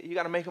to make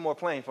it more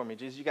plain for me,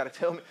 Jesus. You got to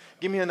tell me,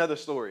 give me another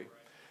story.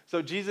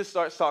 So Jesus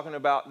starts talking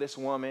about this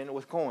woman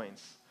with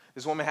coins.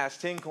 This woman has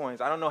 10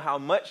 coins. I don't know how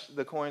much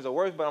the coins are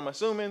worth, but I'm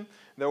assuming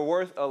they're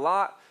worth a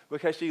lot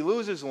because she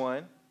loses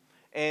one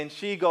and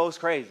she goes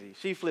crazy.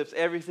 She flips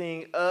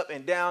everything up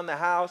and down the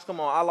house. Come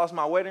on, I lost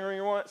my wedding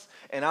ring once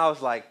and I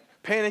was like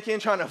panicking,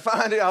 trying to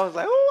find it. I was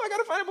like, oh, I got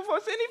to find it before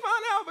Cindy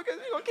find out because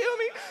she's going to kill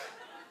me.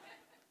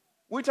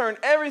 We turned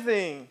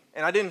everything,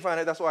 and I didn't find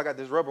it. That's why I got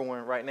this rubber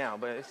one right now,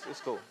 but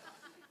it's cool.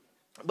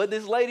 But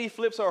this lady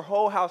flips her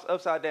whole house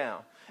upside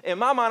down. In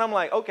my mind, I'm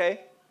like, okay,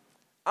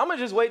 I'm going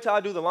to just wait till I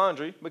do the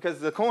laundry because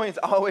the coins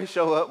always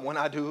show up when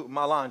I do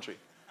my laundry.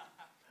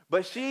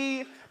 But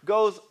she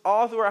goes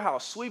all through her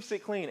house, sweeps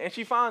it clean, and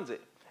she finds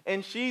it.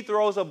 And she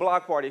throws a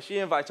block party. She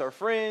invites her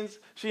friends.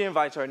 She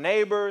invites her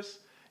neighbors.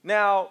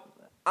 Now,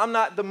 I'm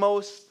not the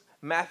most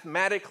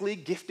mathematically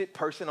gifted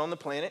person on the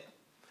planet,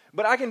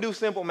 but I can do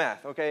simple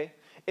math, okay?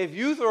 If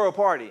you throw a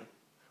party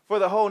for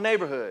the whole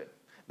neighborhood,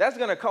 that's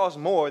going to cost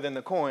more than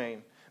the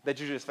coin that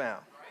you just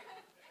found.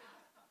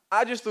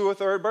 I just threw a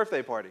third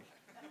birthday party.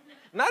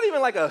 Not even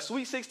like a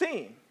sweet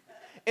 16.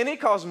 And it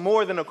cost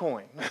more than a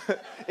coin.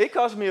 It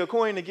cost me a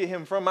coin to get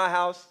him from my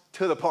house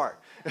to the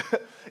park.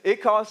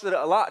 It costed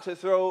a lot to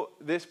throw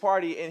this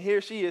party, and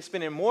here she is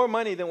spending more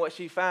money than what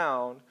she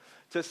found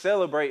to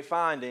celebrate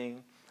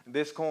finding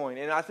this coin.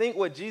 And I think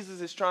what Jesus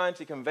is trying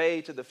to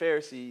convey to the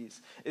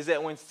Pharisees is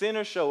that when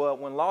sinners show up,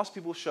 when lost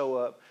people show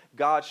up,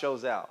 God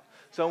shows out.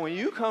 So when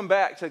you come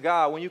back to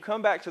God, when you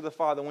come back to the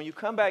Father, when you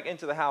come back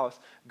into the house,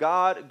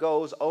 God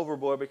goes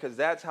overboard because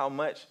that's how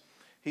much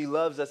he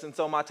loves us. And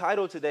so my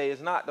title today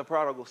is not the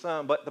prodigal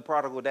son, but the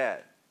prodigal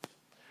dad.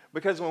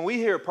 Because when we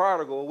hear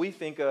prodigal, we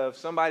think of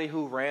somebody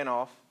who ran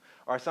off,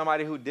 or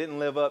somebody who didn't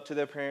live up to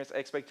their parents'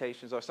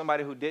 expectations, or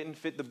somebody who didn't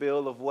fit the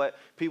bill of what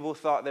people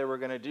thought they were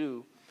going to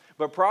do.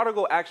 But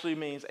prodigal actually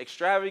means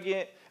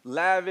extravagant,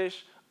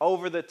 lavish,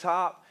 over the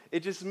top.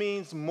 It just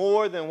means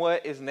more than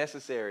what is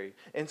necessary.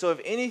 And so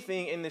if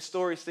anything in this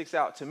story sticks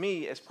out to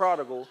me as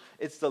prodigal,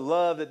 it's the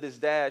love that this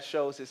dad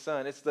shows his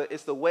son. It's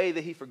the way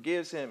that he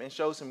forgives him and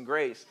shows him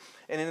grace.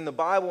 And in the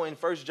Bible, in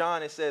 1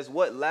 John, it says,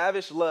 what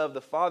lavish love the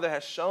Father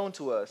has shown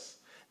to us,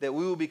 that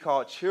we will be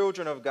called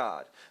children of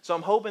God. So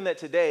I'm hoping that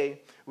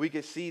today we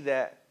could see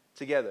that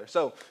together.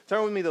 So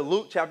turn with me to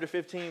Luke chapter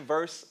 15,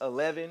 verse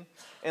 11.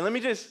 And let me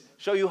just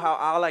show you how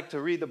I like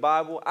to read the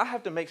Bible. I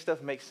have to make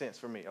stuff make sense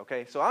for me,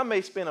 okay? So I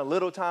may spend a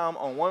little time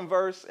on one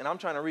verse, and I'm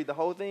trying to read the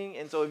whole thing.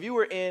 And so if you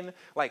were in,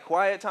 like,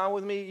 quiet time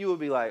with me, you would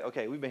be like,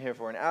 okay, we've been here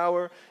for an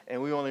hour,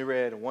 and we only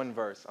read one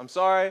verse. I'm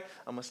sorry.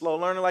 I'm a slow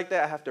learner like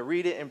that. I have to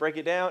read it and break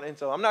it down. And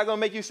so I'm not going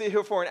to make you sit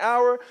here for an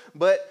hour,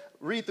 but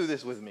read through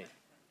this with me.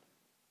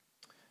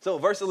 So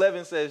verse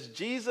 11 says,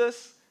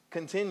 Jesus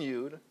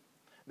continued,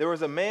 there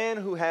was a man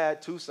who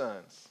had 2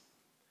 sons.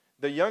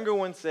 The younger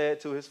one said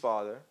to his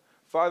father,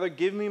 Father,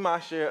 give me my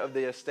share of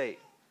the estate.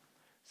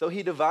 So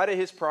he divided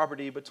his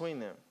property between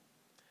them.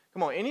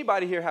 Come on,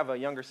 anybody here have a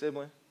younger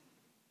sibling?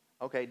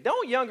 Okay,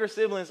 don't younger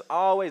siblings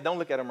always, don't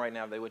look at them right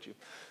now if they with you.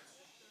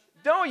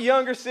 Don't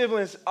younger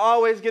siblings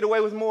always get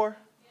away with more?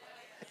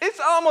 It's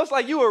almost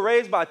like you were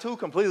raised by 2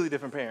 completely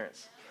different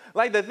parents.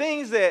 Like the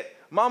things that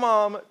my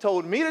mom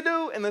told me to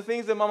do and the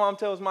things that my mom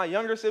tells my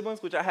younger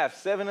siblings, which I have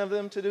 7 of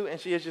them to do, and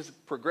she has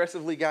just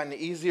progressively gotten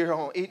easier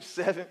on each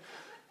 7.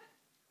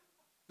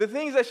 The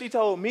things that she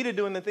told me to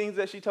do and the things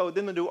that she told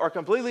them to do are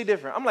completely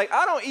different. I'm like,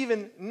 I don't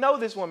even know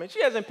this woman.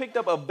 She hasn't picked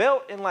up a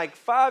belt in like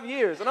 5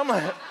 years. And I'm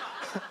like,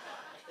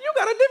 you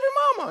got a different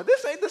mama.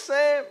 This ain't the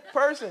same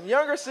person.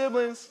 Younger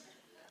siblings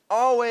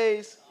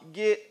always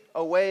get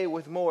away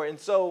with more. And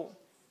so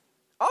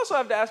I also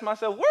have to ask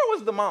myself, where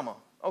was the mama,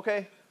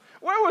 okay?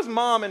 Where was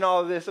mom in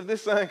all of this, of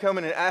this son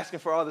coming and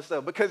asking for all this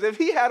stuff? Because if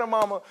he had a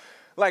mama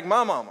like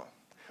my mama,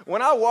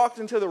 when I walked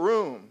into the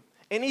room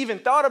and even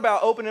thought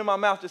about opening my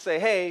mouth to say,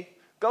 hey,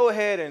 go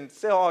ahead and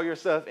sell all your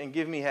stuff and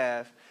give me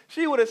half,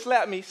 she would have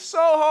slapped me so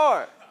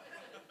hard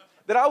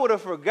that I would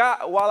have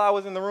forgot while I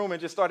was in the room and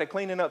just started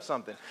cleaning up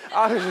something.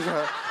 I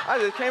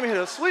just came in here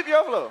to sweep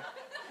your floor.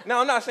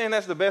 Now, I'm not saying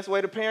that's the best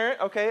way to parent,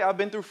 okay? I've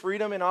been through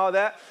freedom and all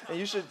that, and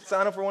you should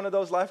sign up for one of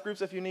those life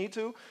groups if you need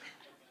to.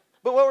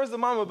 But where was the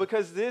mama?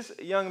 Because this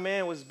young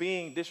man was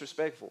being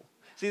disrespectful.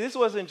 See, this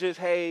wasn't just,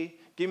 hey,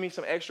 give me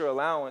some extra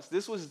allowance.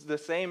 This was the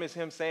same as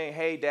him saying,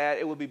 hey, Dad,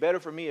 it would be better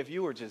for me if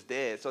you were just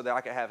dead so that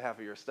I could have half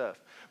of your stuff.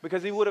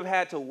 Because he would have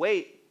had to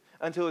wait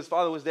until his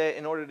father was dead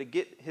in order to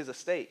get his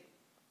estate.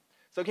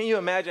 So can you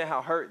imagine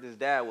how hurt this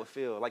dad would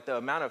feel? Like the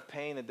amount of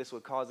pain that this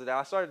would cause it.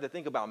 I started to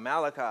think about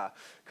Malachi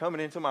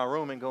coming into my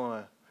room and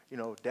going,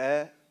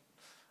 Dad,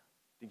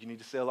 I think you need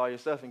to sell all your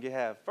stuff and get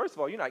half. First of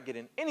all, you're not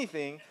getting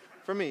anything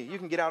from me. You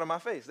can get out of my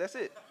face. That's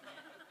it.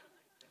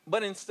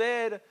 But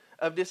instead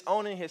of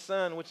disowning his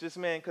son, which this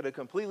man could have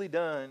completely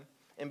done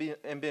and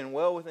been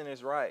well within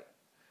his right,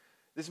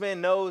 this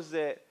man knows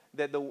that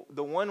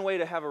the one way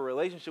to have a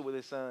relationship with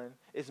his son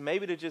is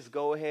maybe to just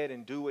go ahead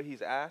and do what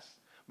he's asked.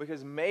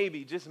 Because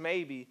maybe, just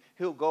maybe,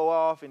 he'll go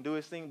off and do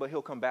his thing, but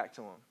he'll come back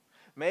to him.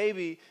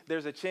 Maybe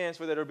there's a chance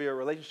for there to be a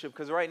relationship,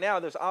 because right now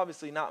there's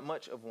obviously not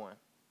much of one.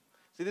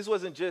 See, this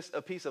wasn't just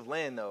a piece of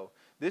land, though.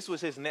 This was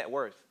his net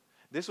worth.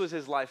 This was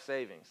his life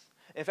savings.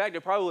 In fact,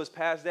 it probably was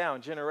passed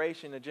down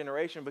generation to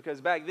generation,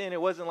 because back then it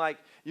wasn't like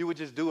you would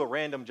just do a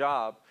random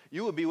job.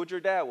 You would be what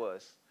your dad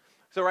was.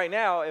 So right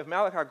now, if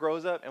Malachi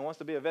grows up and wants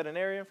to be a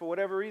veterinarian for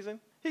whatever reason,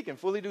 he can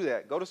fully do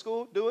that. Go to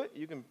school, do it.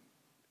 You can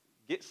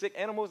get sick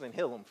animals and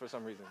heal them for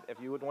some reason, if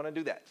you would want to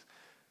do that.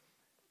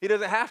 He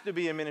doesn't have to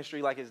be in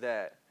ministry like his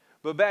dad.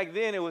 But back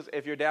then, it was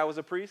if your dad was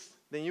a priest,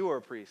 then you were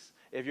a priest.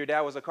 If your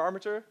dad was a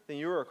carpenter, then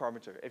you were a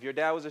carpenter. If your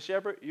dad was a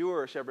shepherd, you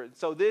were a shepherd.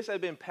 So this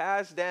had been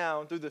passed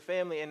down through the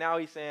family, and now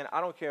he's saying,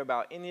 I don't care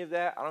about any of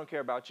that. I don't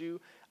care about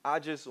you. I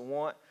just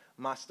want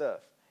my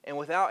stuff. And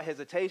without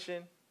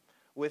hesitation,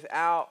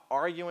 without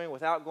arguing,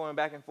 without going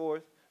back and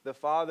forth, the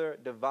father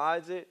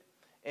divides it,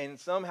 and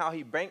somehow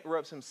he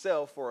bankrupts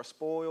himself for a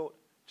spoiled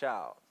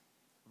child.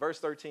 Verse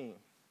 13.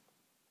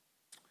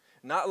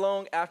 Not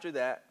long after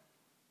that,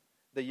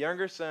 the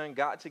younger son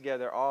got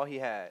together all he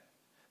had,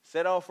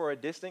 set off for a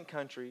distant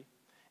country,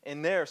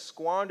 and there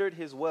squandered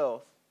his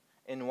wealth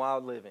in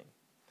wild living.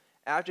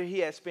 After he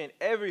had spent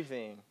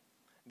everything,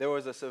 there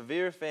was a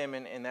severe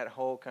famine in that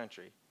whole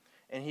country,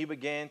 and he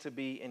began to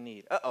be in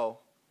need. Uh-oh.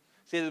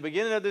 See, at the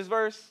beginning of this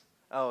verse,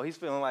 he's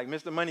feeling like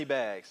Mr.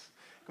 Moneybags.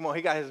 Come on,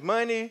 he got his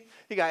money,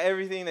 he got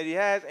everything that he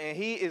has, and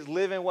he is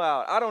living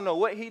wild. I don't know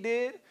what he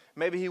did.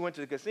 Maybe he went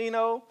to the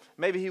casino.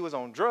 Maybe he was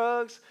on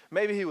drugs.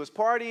 Maybe he was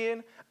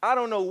partying. I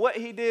don't know what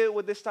he did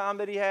with this time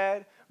that he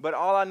had, but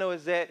all I know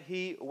is that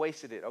he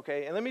wasted it,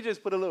 okay? And let me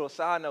just put a little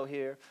side note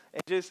here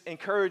and just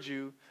encourage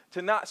you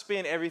to not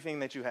spend everything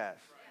that you have.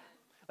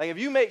 Like if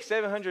you make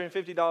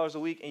 $750 a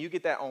week and you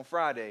get that on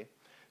Friday,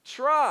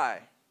 try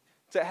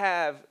to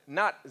have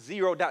not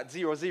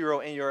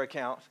 0.00 in your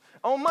account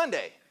on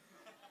Monday.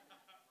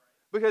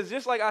 Because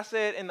just like I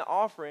said in the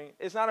offering,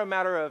 it's not a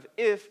matter of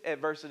if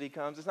adversity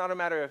comes. It's not a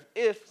matter of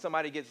if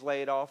somebody gets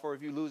laid off or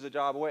if you lose a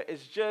job or what.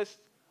 It's just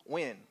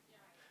when.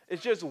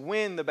 It's just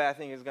when the bad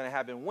thing is going to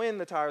happen, when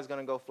the tire is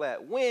going to go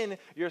flat, when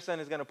your son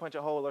is going to punch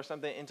a hole or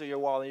something into your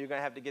wall and you're going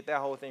to have to get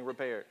that whole thing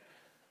repaired.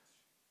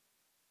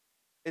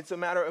 It's a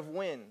matter of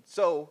when.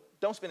 So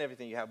don't spend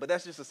everything you have. But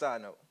that's just a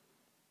side note.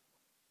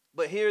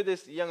 But here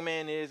this young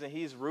man is, and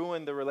he's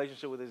ruined the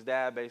relationship with his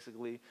dad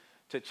basically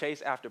to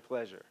chase after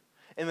pleasure.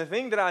 And the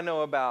thing that I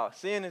know about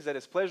sin is that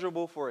it's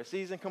pleasurable for a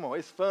season. Come on,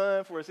 it's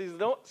fun for a season.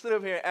 Don't sit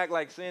up here and act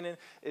like sinning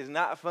is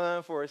not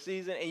fun for a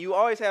season. And you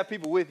always have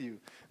people with you.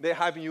 They're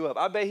hyping you up.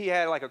 I bet he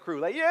had like a crew.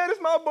 Like, yeah, this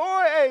is my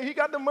boy. Hey, he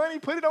got the money.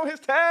 Put it on his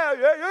tab.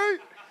 Yeah.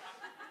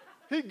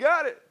 He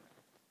got it.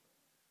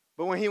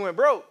 But when he went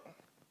broke,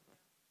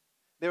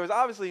 there was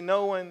obviously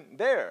no one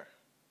there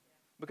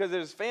because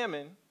there's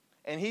famine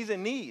and he's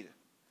in need.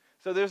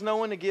 So there's no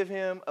one to give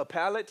him a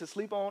pallet to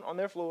sleep on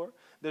their floor.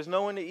 There's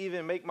no one to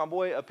even make my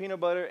boy a peanut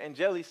butter and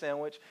jelly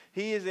sandwich.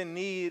 He is in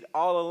need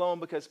all alone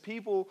because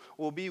people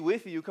will be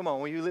with you. Come on,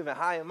 when you live in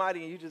high and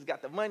mighty and you just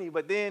got the money.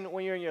 But then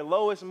when you're in your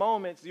lowest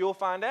moments, you'll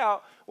find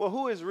out, well,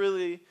 who is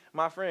really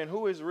my friend?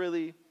 Who is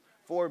really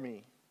for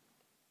me?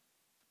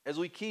 As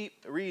we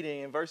keep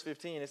reading in verse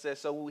 15, it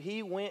says, so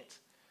he went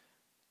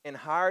and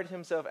hired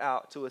himself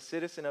out to a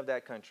citizen of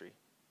that country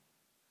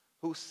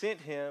who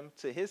sent him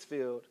to his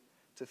field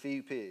to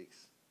feed pigs.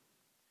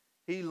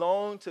 He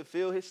longed to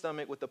fill his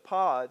stomach with the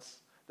pods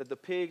that the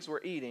pigs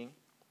were eating,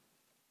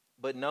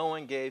 but no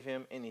one gave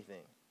him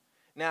anything.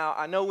 Now,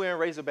 I know we're in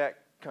Razorback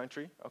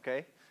country,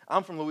 okay?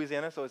 I'm from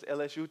Louisiana, so it's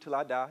LSU till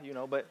I die,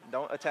 but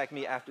don't attack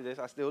me after this.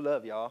 I still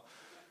love y'all.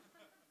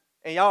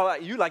 And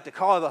you like to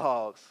call the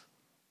hogs.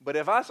 But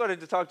if I started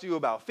to talk to you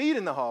about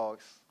feeding the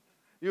hogs,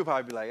 you'd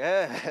probably be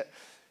like,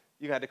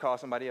 you got to call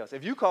somebody else.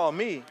 If you call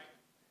me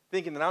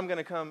thinking that I'm going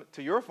to come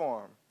to your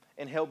farm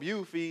and help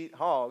you feed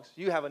hogs,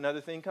 you have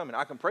another thing coming.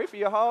 I can pray for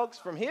your hogs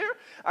from here.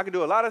 I can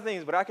do a lot of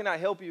things, but I cannot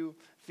help you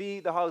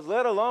feed the hogs,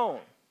 let alone.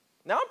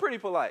 Now, I'm pretty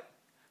polite.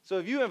 So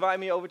if you invite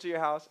me over to your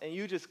house and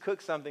you just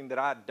cook something that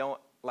I don't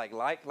like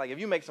if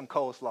you make some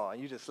coleslaw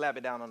and you just slap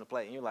it down on the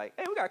plate and you're like,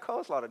 hey, we got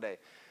coleslaw today,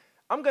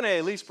 I'm going to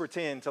at least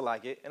pretend to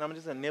like it, and I'm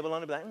just going to nibble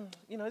on it and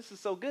be like, this is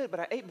so good, but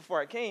I ate before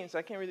I came, so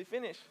I can't really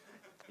finish.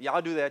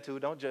 Y'all do that too.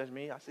 Don't judge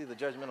me. I see the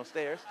judgmental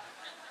stares.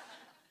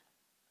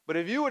 But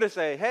if you were to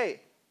say,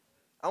 hey,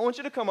 I want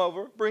you to come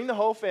over, bring the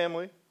whole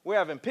family. We're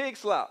having pig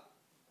slop.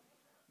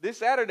 This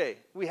Saturday,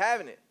 we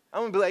having it.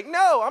 I'm going to be like,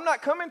 no, I'm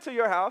not coming to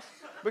your house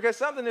because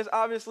something is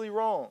obviously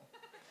wrong.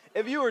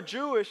 If you were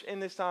Jewish in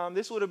this time,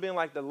 this would have been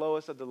like the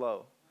lowest of the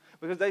low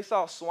because they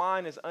saw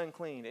swine as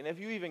unclean. And if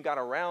you even got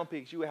around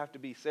pigs, you would have to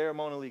be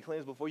ceremonially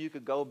cleansed before you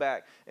could go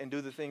back and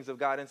do the things of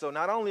God. And so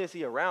not only is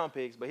he around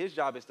pigs, but his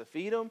job is to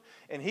feed them.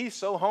 And he's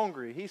so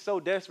hungry, he's so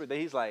desperate that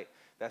he's like,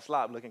 that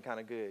slop looking kind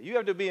of good. You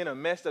have to be in a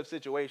messed up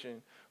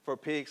situation for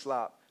pig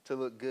slop to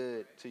look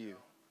good to you.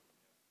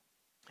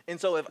 And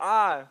so if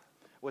I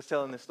was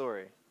telling this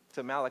story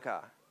to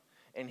Malachi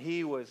and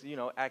he was,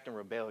 acting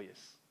rebellious,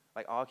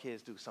 like all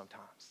kids do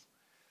sometimes,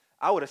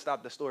 I would have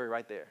stopped the story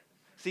right there.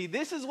 See,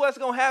 this is what's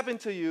going to happen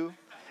to you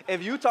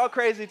if you talk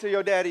crazy to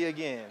your daddy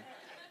again.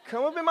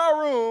 Come up in my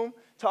room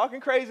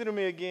talking crazy to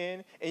me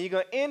again, and you're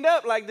going to end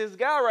up like this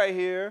guy right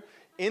here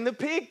in the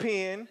pig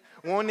pen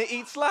wanting to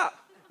eat slop.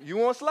 You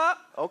want slop?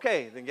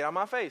 Okay, then get out of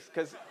my face,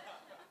 because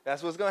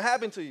that's what's going to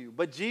happen to you.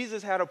 But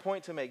Jesus had a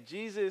point to make.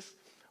 Jesus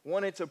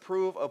wanted to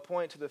prove a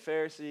point to the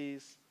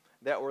Pharisees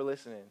that were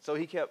listening. So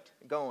he kept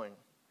going.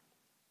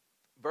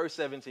 Verse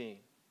 17.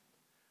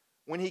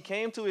 When he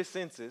came to his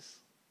senses,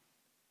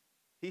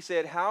 he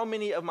said, how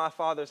many of my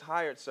father's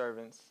hired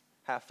servants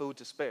have food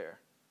to spare?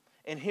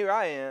 And here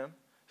I am,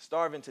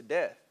 starving to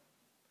death.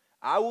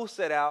 I will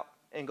set out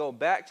and go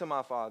back to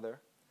my father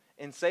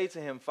and say to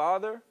him,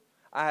 Father,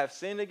 I have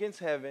sinned against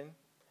heaven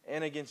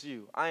and against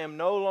you. I am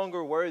no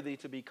longer worthy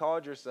to be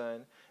called your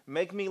son.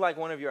 Make me like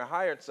one of your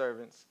hired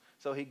servants.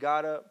 So he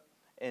got up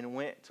and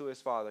went to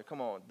his father. Come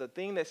on. The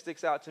thing that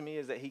sticks out to me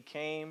is that he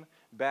came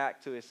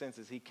back to his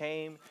senses. He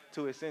came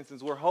to his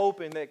senses. We're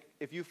hoping that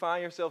if you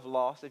find yourself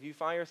lost, if you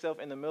find yourself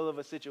in the middle of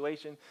a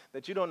situation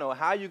that you don't know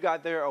how you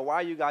got there or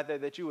why you got there,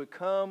 that you would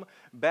come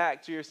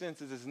back to your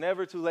senses. It's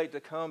never too late to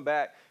come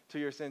back to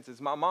your senses.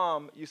 My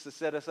mom used to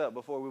set us up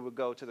before we would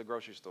go to the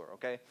grocery store,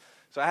 okay?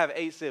 So I have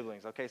 8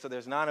 siblings, okay? So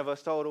there's 9 of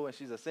us total, and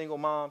she's a single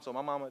mom, so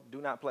my mama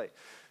do not play.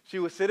 She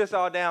would sit us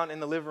all down in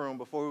the living room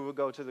before we would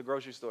go to the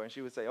grocery store, and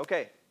she would say,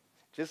 okay,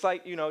 just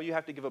like, you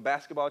have to give a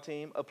basketball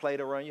team a play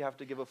to run. You have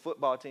to give a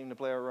football team to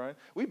play or run.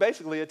 We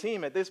basically a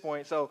team at this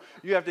point, so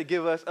you have to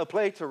give us a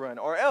play to run.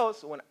 Or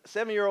else, when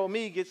 7-year-old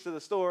me gets to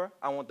the store,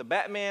 I want the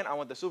Batman, I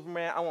want the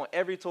Superman, I want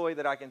every toy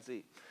that I can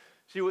see.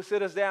 She would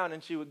sit us down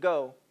and she would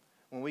go,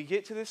 when we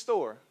get to this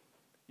store,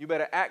 you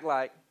better act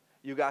like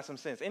you got some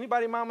sense.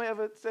 Anybody mama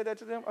ever said that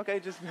to them? Okay,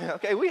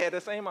 okay, we had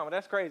the same mama.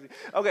 That's crazy.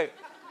 Okay.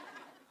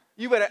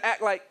 You better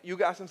act like you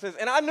got some sense.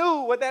 And I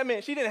knew what that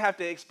meant. She didn't have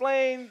to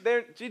explain.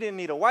 She didn't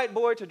need a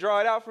whiteboard to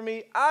draw it out for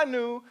me. I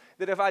knew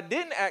that if I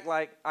didn't act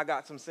like I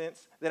got some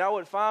sense, that I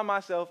would find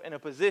myself in a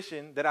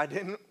position that I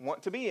didn't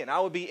want to be in. I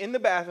would be in the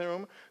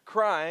bathroom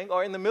crying,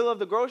 or in the middle of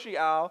the grocery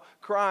aisle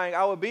crying.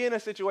 I would be in a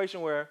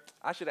situation where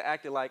I should have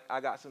acted like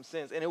I got some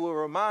sense. And it would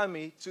remind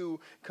me to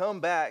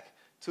come back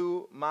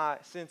to my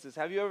senses.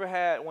 Have you ever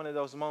had one of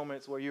those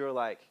moments where you were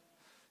like,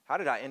 how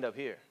did I end up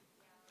here?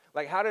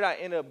 Like, how did I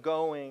end up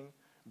going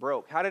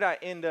broke? How did I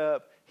end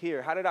up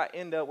here? How did I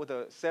end up with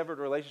a severed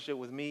relationship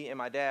with me and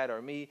my dad,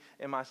 or me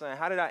and my son?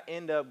 How did I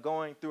end up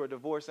going through a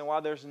divorce? And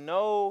while there's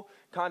no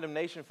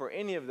condemnation for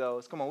any of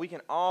those, come on, we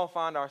can all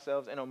find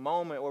ourselves in a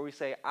moment where we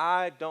say,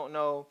 I don't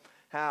know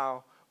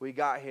how we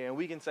got here. And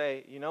we can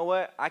say, you know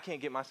what? I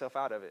can't get myself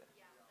out of it.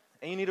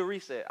 And you need a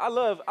reset. I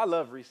love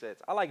resets.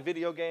 I like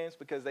video games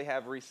because they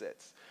have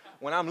resets.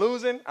 When I'm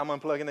losing, I'm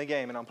unplugging the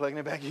game and I'm plugging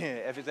it back in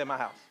if it's at my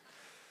house.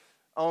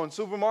 On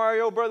Super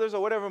Mario Brothers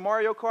or whatever,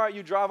 Mario Kart,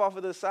 you drive off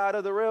of the side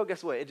of the rail,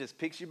 guess what? It just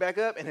picks you back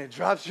up and it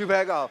drops you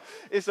back off.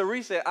 It's a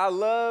reset. I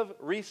love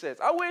resets.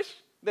 I wish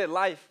that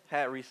life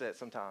had resets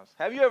sometimes.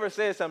 Have you ever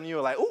said something you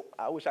were like, ooh,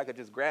 I wish I could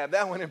just grab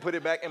that one and put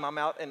it back in my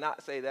mouth and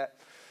not say that?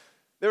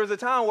 There was a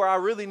time where I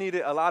really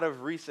needed a lot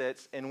of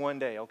resets in one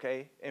day,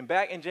 okay? And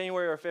back in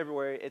January or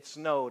February, it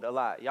snowed a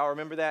lot. Y'all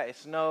remember that? It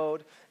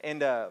snowed.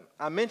 And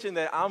I mentioned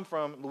that I'm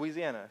from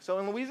Louisiana. So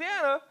in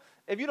Louisiana,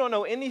 if you don't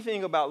know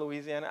anything about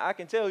Louisiana, I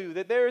can tell you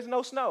that there is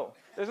no snow.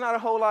 There's not a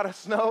whole lot of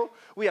snow.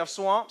 We have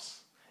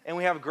swamps and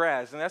we have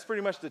grass. And that's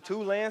pretty much the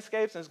 2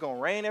 landscapes. And it's going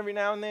to rain every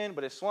now and then,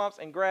 but it's swamps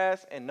and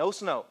grass and no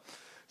snow.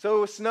 So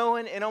it was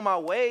snowing, and on my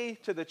way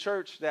to the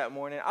church that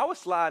morning, I was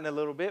sliding a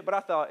little bit, but I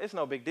thought, it's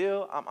no big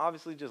deal. I'm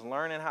obviously just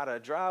learning how to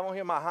drive on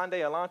here. My Hyundai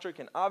Elantra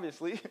can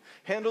obviously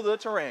handle the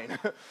terrain.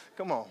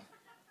 Come on.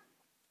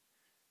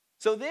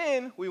 So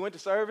then we went to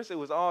service. It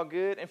was all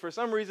good. And for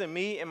some reason,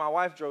 me and my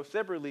wife drove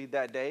separately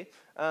that day,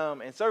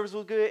 and service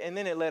was good, and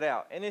then it let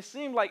out. And it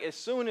seemed like as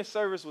soon as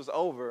service was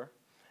over,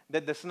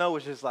 that the snow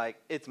was just like,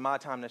 it's my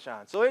time to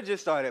shine. So it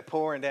just started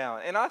pouring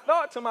down. And I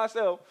thought to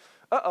myself,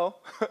 uh-oh,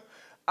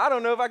 I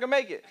don't know if I can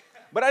make it.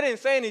 But I didn't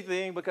say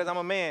anything because I'm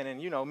a man,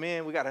 and,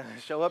 men, we got to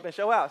show up and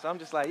show out. So I'm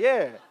just like,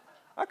 yeah,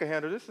 I can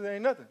handle this. It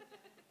ain't nothing.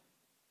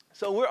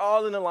 So we're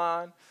all in the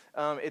line.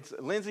 It's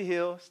Lindsay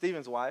Hill,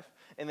 Stephen's wife,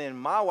 and then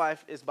my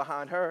wife is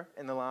behind her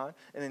in the line,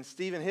 and then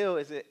Stephen Hill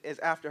is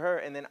after her,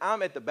 and then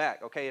I'm at the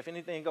back, okay? If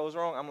anything goes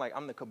wrong,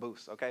 I'm the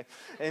caboose, okay?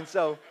 And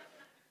so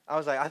I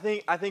was like,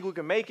 I think we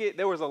can make it.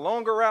 There was a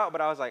longer route, but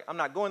I was like, I'm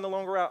not going the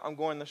longer route. I'm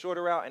going the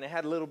shorter route, and it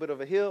had a little bit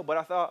of a hill, but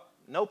I thought,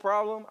 no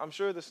problem. I'm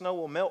sure the snow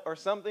will melt or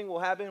something will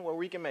happen where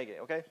we can make it,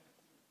 okay?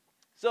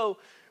 So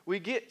we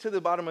get to the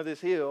bottom of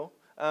this hill.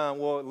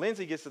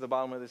 Lindsay gets to the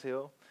bottom of this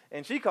hill,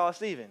 and she calls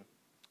Stephen.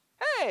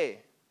 Hey,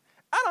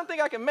 I don't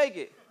think I can make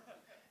it.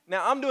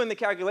 Now, I'm doing the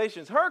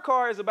calculations. Her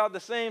car is about the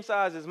same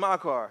size as my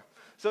car.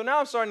 So now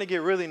I'm starting to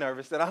get really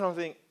nervous that I don't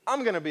think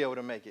I'm going to be able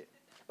to make it.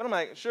 But I'm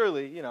like,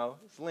 surely,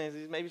 it's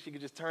Lindsay. Maybe she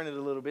could just turn it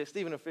a little bit.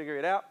 Stephen will figure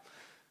it out.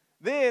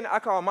 Then I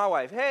call my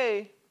wife.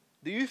 Hey,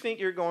 do you think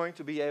you're going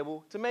to be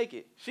able to make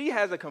it? She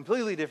has a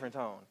completely different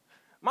tone.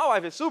 My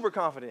wife is super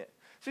confident.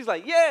 She's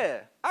like, yeah,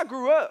 I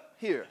grew up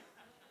here.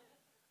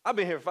 I've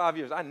been here 5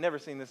 years. I've never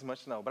seen this much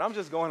snow, but I'm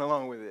just going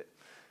along with it.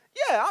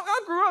 Yeah, I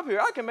grew up here.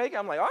 I can make it.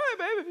 I'm like, all right,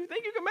 baby, if you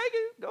think you can make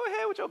it, go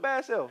ahead with your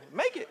bad self.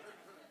 Make it.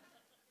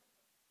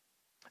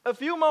 A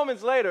few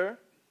moments later,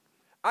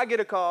 I get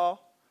a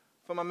call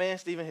from my man,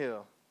 Stephen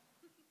Hill.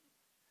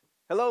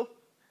 Hello?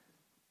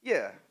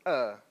 Yeah,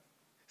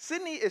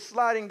 Sydney is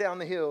sliding down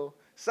the hill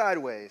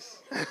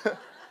sideways.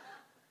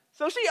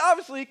 So she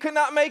obviously could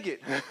not make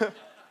it.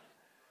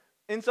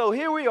 And so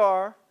here we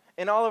are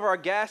in all of our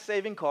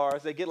gas-saving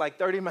cars that get like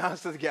 30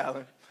 miles to the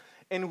gallon,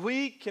 and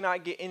we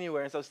cannot get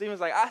anywhere. And so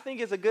Stephen's like, I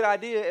think it's a good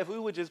idea if we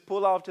would just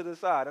pull off to the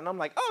side. And I'm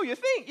like, oh, you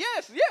think?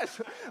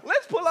 Yes,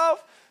 let's pull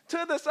off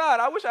to the side.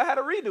 I wish I had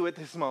a redo at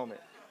this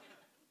moment.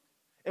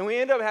 And we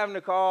end up having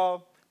to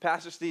call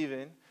Pastor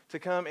Stephen to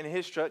come in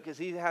his truck because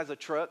he has a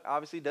truck.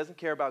 Obviously, doesn't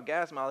care about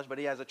gas mileage, but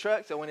he has a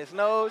truck. So when it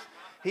snows,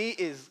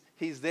 he's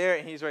there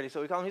and he's ready. So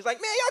we call him. He's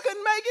like, man, y'all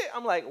couldn't make it.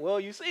 I'm like, well,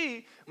 you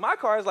see, my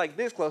car is like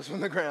this close from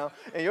the ground,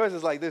 and yours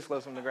is like this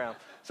close from the ground.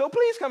 So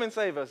please come and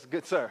save us,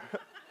 good sir.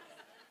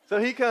 So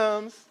he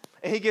comes,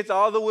 and he gets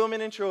all the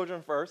women and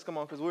children first. Come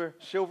on, because we're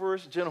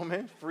chivalrous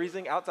gentlemen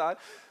freezing outside.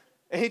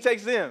 And he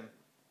takes them.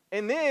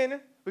 And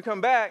then we come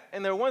back,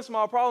 and their one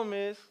small problem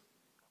is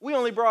we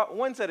only brought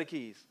one set of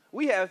keys.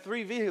 We have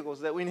 3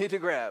 vehicles that we need to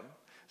grab.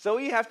 So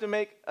we have to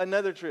make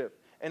another trip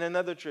and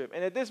another trip.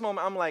 And at this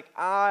moment, I'm like,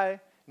 I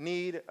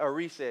need a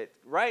reset.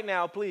 Right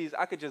now, please,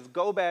 I could just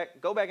go back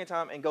in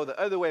time and go the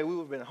other way. We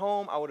would have been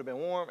home, I would have been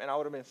warm, and I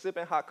would have been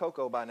sipping hot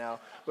cocoa by now.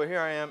 But here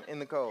I am in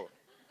the cold.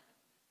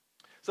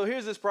 So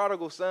here's this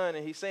prodigal son,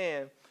 and he's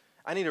saying,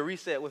 I need a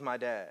reset with my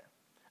dad.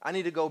 I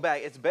need to go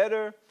back. It's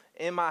better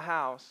in my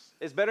house.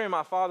 It's better in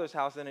my father's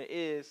house than it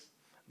is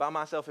by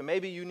myself. And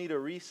maybe you need a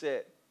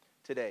reset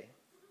today.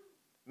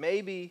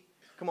 Maybe,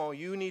 come on,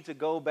 you need to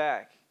go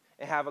back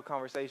and have a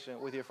conversation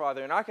with your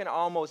father. And I can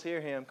almost hear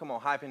him, come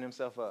on, hyping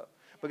himself up.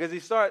 Because he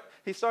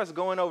starts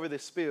going over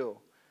this spiel.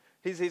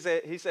 He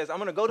says, I'm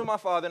going to go to my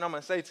father and I'm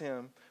going to say to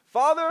him,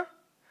 Father,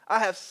 I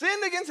have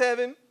sinned against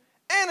heaven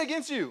and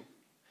against you,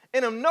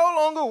 and am no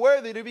longer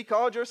worthy to be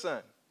called your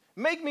son.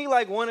 Make me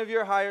like one of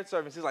your hired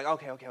servants. He's like,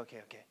 okay.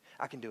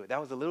 I can do it. That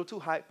was a little too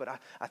hype, but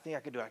I think I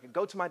can do it. I can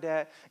go to my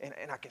dad,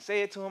 and I can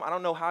say it to him. I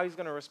don't know how he's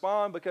going to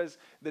respond because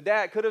the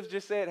dad could have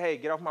just said, hey,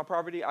 get off my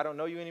property. I don't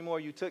know you anymore.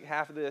 You took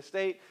half of the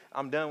estate.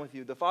 I'm done with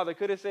you. The father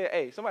could have said,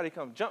 hey, somebody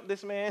come jump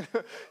this man.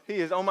 He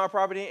is on my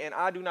property, and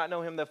I do not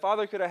know him. The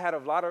father could have had a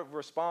lot of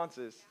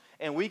responses,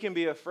 and we can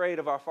be afraid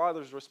of our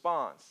father's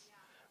response.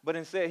 But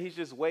instead, he's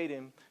just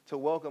waiting to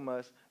welcome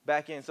us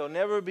back in. So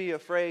never be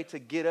afraid to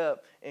get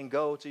up and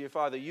go to your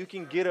father. You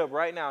can get up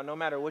right now, no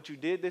matter what you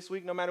did this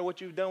week, no matter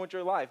what you've done with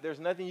your life. There's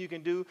nothing you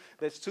can do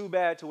that's too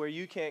bad to where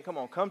you can't,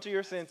 come to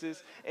your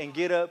senses and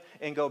get up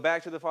and go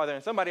back to the Father.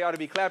 And somebody ought to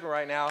be clapping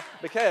right now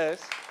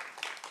because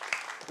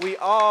we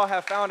all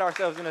have found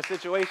ourselves in a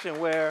situation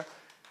where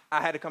I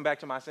had to come back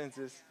to my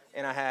senses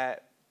and I had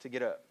to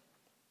get up.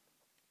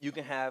 You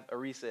can have a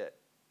reset.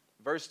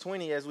 Verse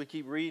 20, as we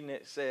keep reading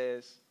it,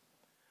 says,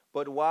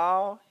 but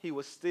while he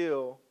was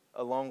still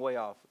a long way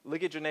off.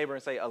 Look at your neighbor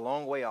and say, a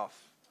long way off.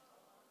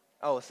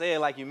 Oh, say it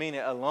like you mean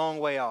it, a long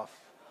way off.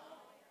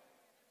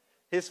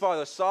 His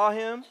father saw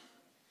him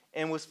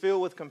and was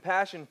filled with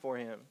compassion for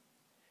him.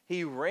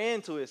 He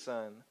ran to his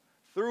son,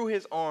 threw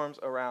his arms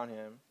around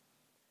him,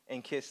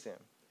 and kissed him.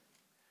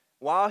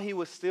 While he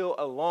was still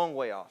a long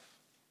way off.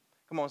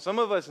 Come on, some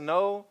of us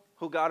know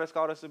who God has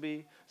called us to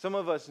be. Some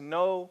of us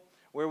know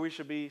where we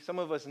should be. Some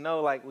of us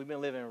know like we've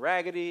been living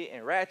raggedy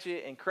and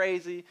ratchet and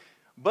crazy,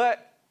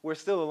 but we're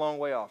still a long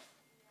way off.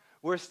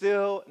 We're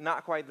still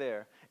not quite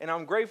there. And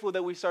I'm grateful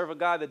that we serve a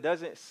God that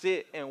doesn't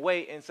sit and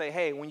wait and say,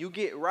 hey, when you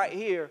get right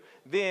here,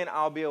 then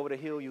I'll be able to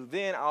heal you.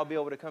 Then I'll be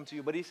able to come to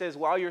you. But he says,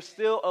 while you're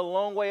still a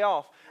long way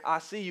off, I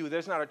see you.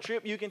 There's not a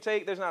trip you can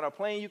take. There's not a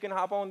plane you can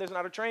hop on. There's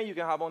not a train you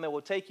can hop on that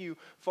will take you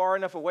far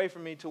enough away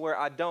from me to where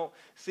I don't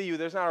see you.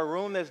 There's not a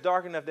room that's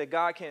dark enough that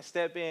God can't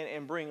step in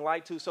and bring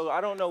light to. So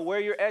I don't know where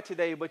you're at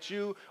today, but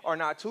you are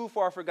not too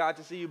far for God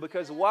to see you,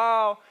 because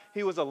while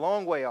he was a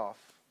long way off,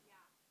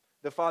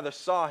 the Father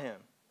saw him.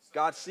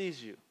 God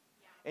sees you.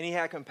 And he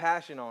had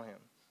compassion on him.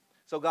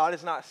 So God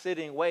is not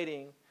sitting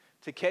waiting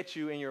to catch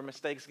you in your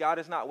mistakes. God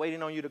is not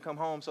waiting on you to come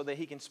home so that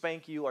he can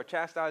spank you or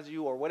chastise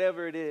you or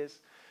whatever it is.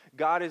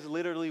 God is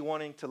literally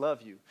wanting to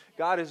love you.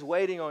 God is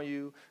waiting on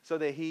you so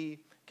that he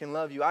can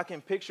love you. I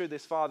can picture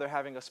this father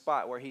having a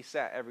spot where he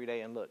sat every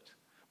day and looked.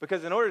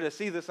 Because in order to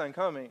see the son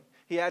coming,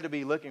 he had to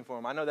be looking for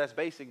him. I know that's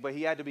basic, but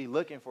he had to be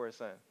looking for his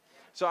son.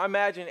 So I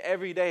imagine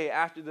every day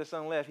after the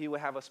son left, he would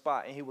have a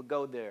spot and he would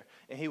go there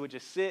and he would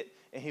just sit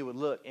and he would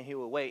look and he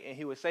would wait and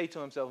he would say to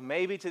himself,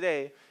 maybe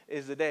today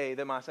is the day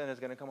that my son is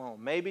going to come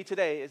home. Maybe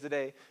today is the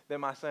day that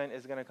my son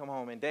is going to come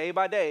home. And day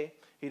by day,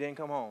 he didn't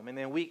come home. And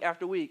then week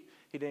after week,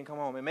 he didn't come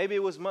home. And maybe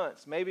it was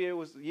months, maybe it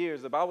was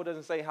years. The Bible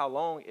doesn't say how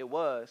long it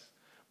was,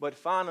 but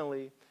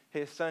finally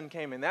his son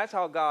came. And that's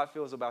how God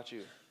feels about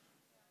you.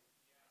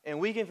 And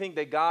we can think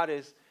that God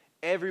is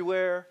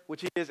everywhere,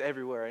 which he is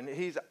everywhere. And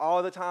he's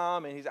all the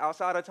time, and he's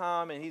outside of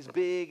time, and he's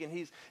big, and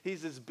he's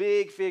this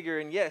big figure.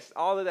 And yes,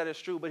 all of that is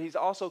true, but he's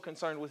also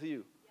concerned with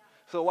you.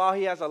 So while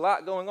he has a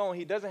lot going on,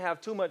 he doesn't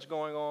have too much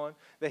going on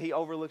that he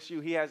overlooks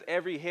you. He has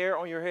every hair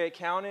on your head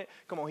counted.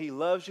 Come on, he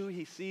loves you,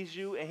 he sees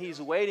you, and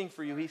he's waiting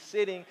for you. He's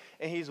sitting,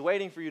 and he's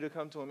waiting for you to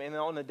come to him. And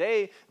on the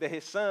day that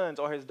his sons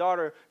or his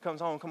daughter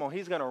comes home, come on,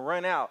 he's going to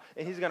run out,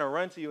 and he's going to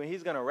run to you, and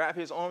he's going to wrap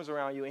his arms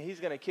around you, and he's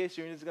going to kiss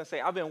you, and he's going to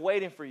say, I've been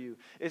waiting for you.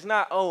 It's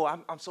not, oh,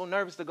 I'm so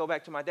nervous to go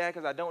back to my dad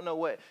because I don't know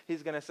what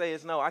he's going to say.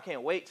 It's, no, I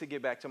can't wait to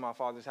get back to my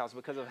father's house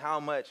because of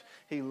how much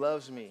he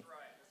loves me.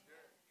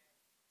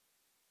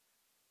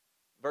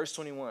 Verse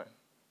 21,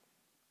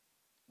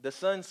 the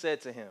son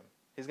said to him,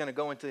 he's going to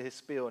go into his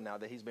spiel now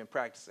that he's been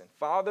practicing.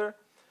 Father,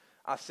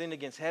 I sinned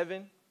against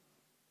heaven,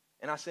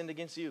 and I sinned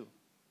against you.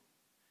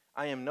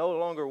 I am no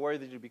longer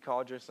worthy to be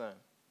called your son.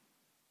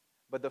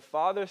 But the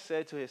father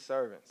said to his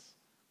servants,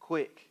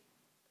 quick,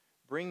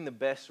 bring the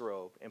best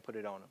robe and put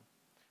it on him.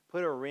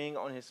 Put a ring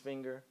on his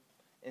finger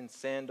and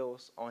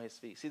sandals on his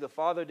feet. See, the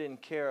father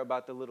didn't care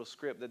about the little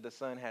script that the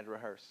son had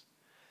rehearsed.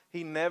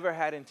 He never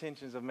had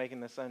intentions of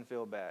making the son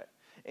feel bad.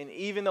 And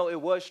even though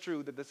it was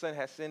true that the son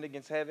had sinned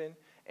against heaven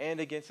and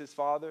against his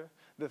father,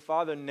 the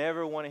father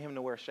never wanted him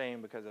to wear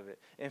shame because of it.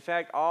 In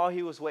fact, all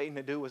he was waiting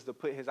to do was to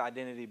put his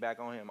identity back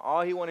on him.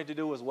 All he wanted to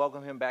do was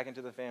welcome him back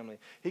into the family.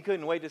 He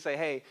couldn't wait to say,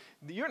 hey,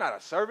 you're not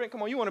a servant.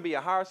 Come on, you want to be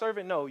a hired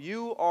servant? No,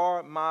 you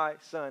are my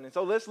son. And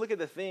so let's look at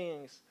the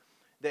things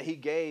that he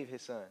gave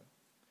his son.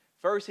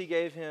 First, he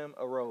gave him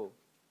a robe.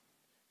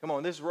 Come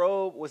on, this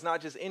robe was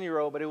not just any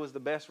robe, but it was the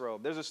best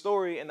robe. There's a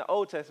story in the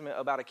Old Testament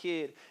about a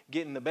kid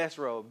getting the best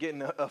robe,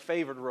 getting a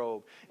favored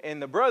robe.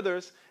 And the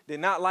brothers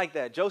did not like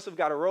that. Joseph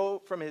got a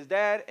robe from his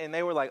dad, and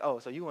they were like, oh,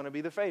 so you want to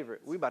be the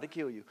favorite. We about to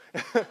kill you.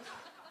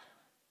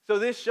 So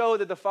this showed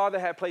that the father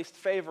had placed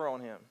favor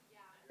on him.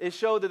 It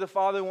showed that the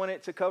father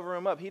wanted to cover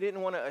him up. He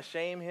didn't want to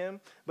shame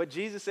him. But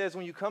Jesus says,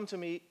 when you come to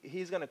me,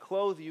 he's going to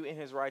clothe you in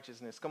his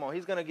righteousness. Come on,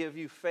 he's going to give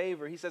you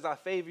favor. He says, I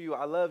favor you,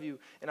 I love you,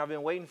 and I've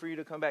been waiting for you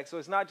to come back. So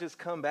it's not just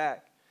come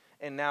back,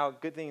 and now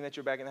good thing that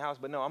you're back in the house.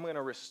 But no, I'm going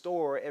to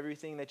restore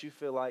everything that you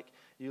feel like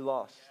you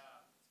lost.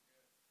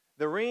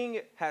 The ring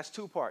has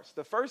two parts.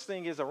 The first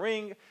thing is a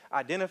ring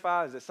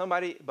identifies that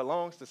somebody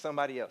belongs to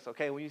somebody else,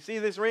 okay? When you see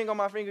this ring on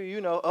my finger,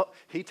 you know, oh,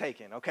 he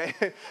taken, okay?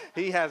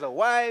 He has a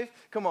wife.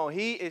 Come on,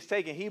 he is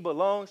taken. He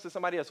belongs to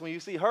somebody else. When you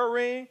see her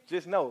ring,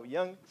 just know,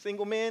 young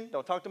single men,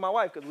 don't talk to my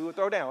wife because we will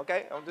throw down,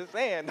 okay? I'm just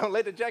saying, don't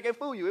let the jacket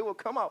fool you. It will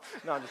come off.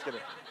 No, I'm just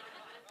kidding.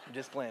 I'm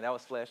just playing. That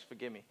was flesh.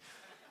 Forgive me.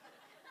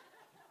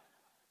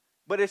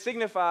 But it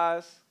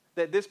signifies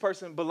that this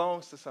person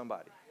belongs to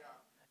somebody.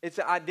 It's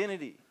an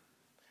identity.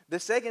 The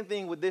second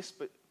thing with this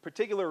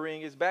particular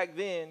ring is back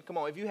then, come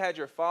on, if you had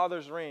your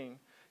father's ring,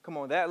 come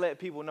on, that let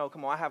people know,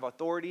 come on, I have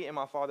authority in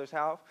my father's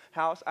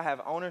house. I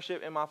have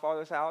ownership in my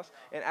father's house.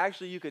 And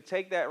actually, you could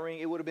take that ring.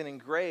 It would have been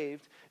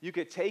engraved. You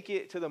could take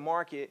it to the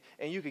market,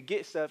 and you could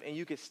get stuff, and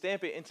you could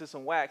stamp it into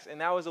some wax.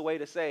 And that was a way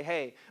to say,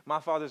 hey, my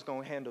father's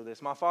going to handle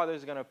this. My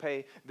father's going to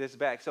pay this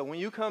back. So when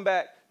you come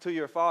back to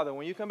your father,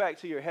 when you come back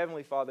to your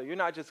heavenly father, you're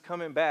not just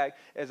coming back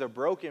as a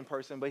broken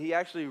person, but he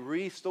actually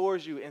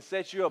restores you and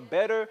sets you up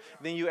better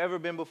than you ever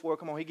been before.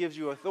 Come on, he gives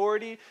you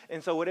authority.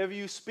 And so whatever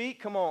you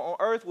speak, come on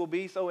earth will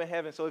be so in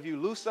heaven. So if you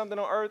loose something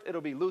on earth, it'll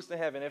be loosed in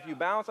heaven. If you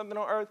bound something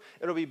on earth,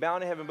 it'll be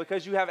bound in heaven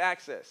because you have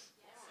access.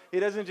 He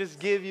doesn't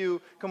just give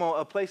you, come on,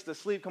 a place to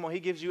sleep. Come on,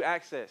 he gives you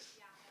access.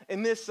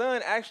 And this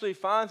son actually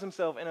finds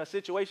himself in a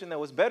situation that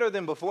was better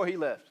than before he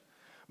left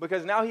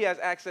because now he has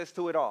access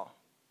to it all.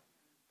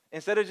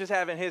 Instead of just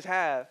having his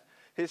half,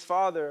 his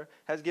father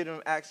has given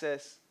him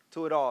access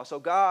to it all. So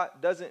God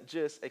doesn't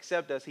just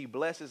accept us, he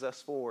blesses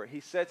us forward. He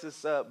sets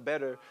us up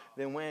better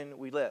than when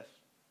we left.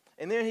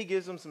 And then he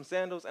gives him some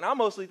sandals. And I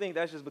mostly think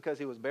that's just because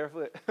he was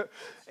barefoot.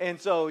 And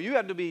so you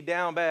have to be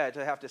down bad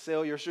to have to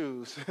sell your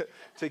shoes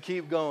to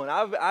keep going.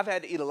 I've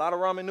had to eat a lot of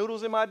ramen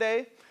noodles in my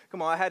day.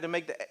 Come on, I had to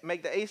make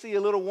the AC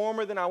a little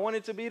warmer than I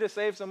wanted to be to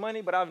save some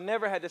money, but I've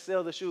never had to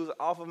sell the shoes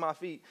off of my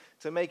feet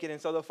to make it. And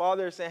so the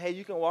father is saying, hey,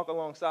 you can walk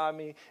alongside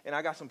me, and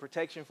I got some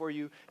protection for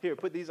you. Here,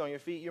 put these on your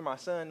feet. You're my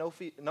son.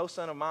 No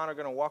son of mine are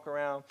going to walk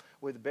around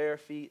with bare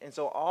feet. And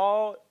so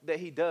all that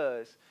he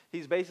does,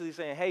 he's basically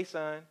saying, hey,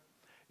 son,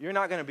 you're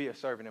not going to be a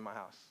servant in my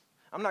house.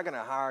 I'm not going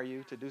to hire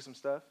you to do some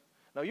stuff.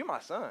 No, you're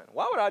my son.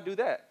 Why would I do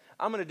that?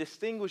 I'm going to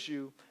distinguish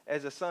you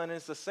as a son. And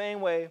it's the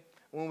same way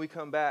when we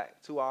come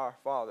back to our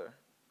father.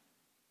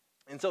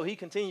 And so he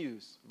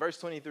continues, verse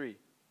 23.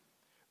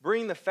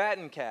 Bring the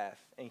fattened calf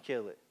and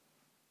kill it.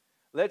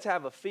 Let's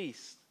have a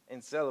feast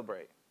and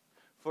celebrate.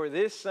 For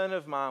this son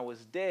of mine was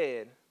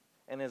dead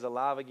and is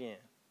alive again.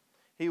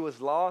 He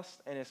was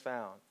lost and is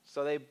found.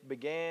 So they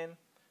began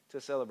to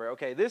celebrate.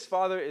 Okay, this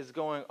father is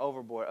going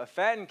overboard. A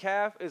fattened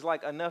calf is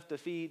like enough to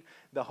feed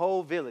the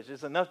whole village.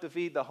 It's enough to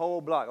feed the whole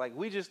block. Like,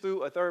 we just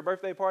threw a third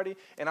birthday party,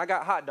 and I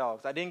got hot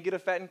dogs. I didn't get a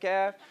fattened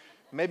calf.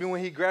 Maybe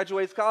when he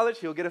graduates college,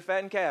 he'll get a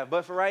fattened calf.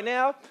 But for right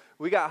now,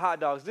 we got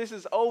hot dogs. This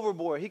is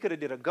overboard. He could have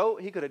did a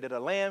goat. He could have did a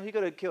lamb. He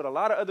could have killed a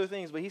lot of other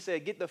things. But he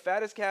said, get the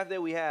fattest calf that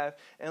we have,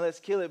 and let's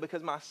kill it,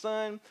 because my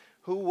son,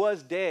 who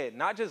was dead,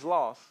 not just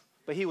lost,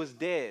 but he was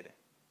dead,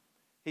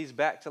 he's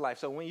back to life.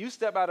 So when you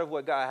step out of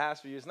what God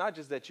has for you, it's not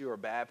just that you're a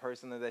bad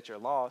person or that you're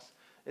lost.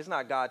 It's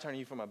not God turning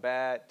you from a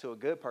bad to a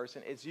good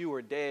person. It's you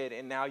were dead,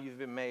 and now you've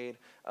been made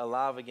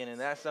alive again.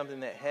 And that's something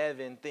that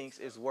heaven thinks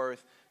is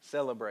worth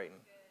celebrating.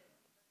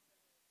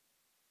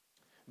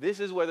 This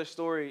is where the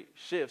story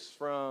shifts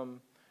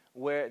from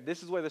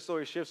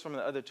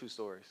the other two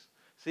stories.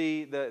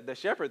 See, the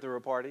shepherd threw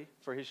a party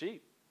for his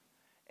sheep,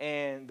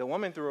 and the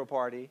woman threw a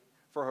party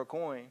for her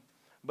coin.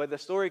 But the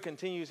story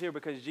continues here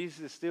because Jesus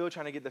is still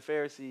trying to get the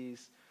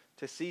Pharisees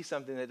to see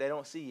something that they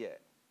don't see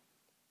yet.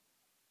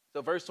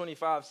 So verse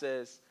 25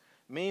 says,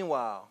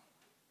 meanwhile,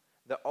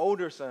 the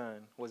older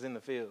son was in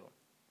the field.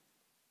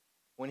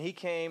 When he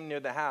came near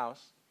the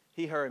house,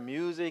 he heard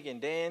music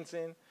and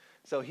dancing.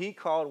 So he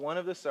called one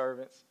of the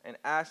servants and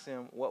asked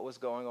him what was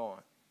going on.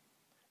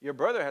 Your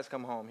brother has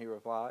come home, he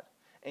replied,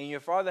 and your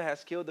father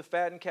has killed the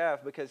fattened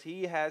calf because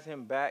he has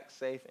him back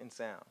safe and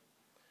sound.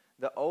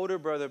 The older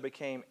brother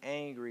became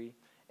angry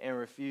and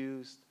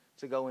refused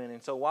to go in.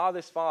 And so while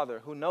this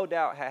father, who no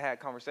doubt had had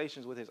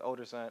conversations with his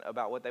older son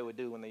about what they would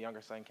do when the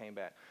younger son came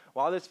back,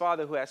 while this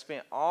father who had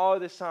spent all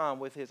this time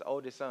with his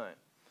oldest son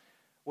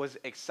was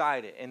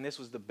excited, and this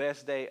was the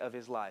best day of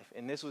his life,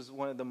 and this was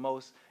one of the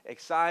most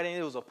exciting,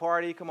 it was a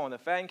party, come on, the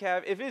fattened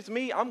calf. If it's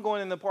me, I'm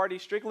going in the party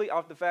strictly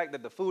off the fact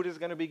that the food is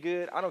going to be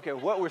good. I don't care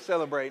what we're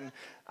celebrating,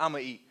 I'm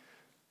going to eat.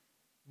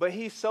 But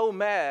he's so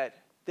mad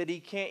that he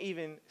can't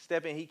even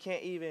step in. He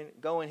can't even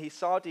go in. He's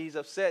salty. He's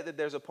upset that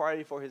there's a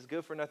party for his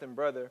good-for-nothing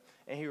brother,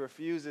 and he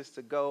refuses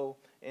to go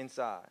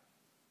inside.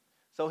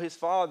 So his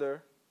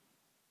father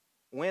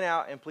went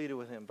out and pleaded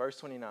with him. Verse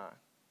 29.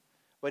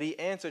 But he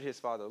answered his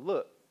father,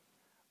 look,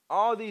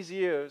 all these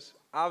years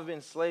I've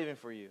been slaving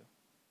for you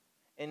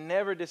and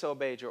never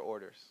disobeyed your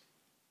orders.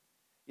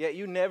 Yet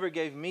you never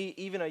gave me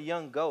even a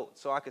young goat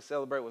so I could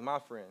celebrate with my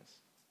friends.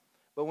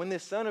 But when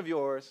this son of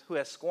yours, who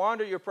has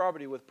squandered your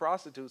property with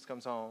prostitutes,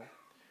 comes home,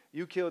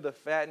 you killed the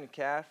fattened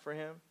calf for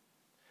him.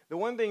 The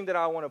one thing that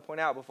I want to point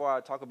out before I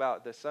talk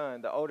about the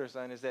son, the older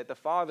son, is that the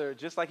father,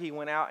 just like he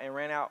went out and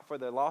ran out for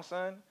the lost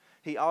son,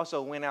 he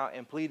also went out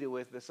and pleaded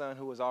with the son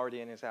who was already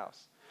in his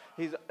house.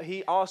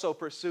 He also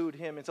pursued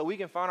him. And so we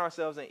can find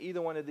ourselves in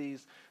either one of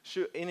these,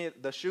 in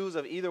the shoes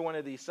of either one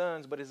of these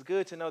sons, but it's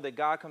good to know that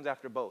God comes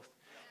after both.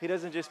 He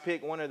doesn't just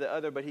pick one or the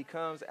other, but he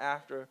comes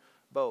after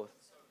both.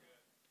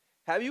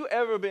 Have you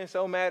ever been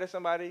so mad at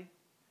somebody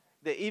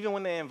that even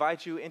when they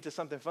invite you into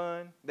something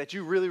fun that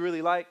you really,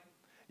 really like,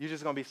 you're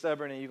just going to be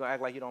stubborn and you're going to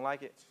act like you don't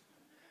like it?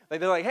 Like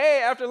they're like,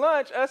 hey, after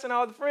lunch, us and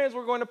all the friends,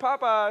 we're going to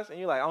Popeyes. And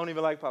you're like, I don't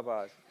even like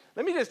Popeyes.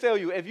 Let me just tell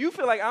you, if you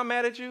feel like I'm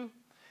mad at you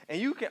and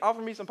you can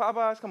offer me some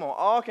Popeyes, come on,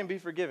 all can be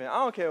forgiven. I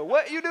don't care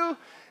what you do.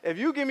 If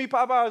you give me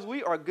Popeyes,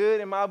 we are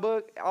good in my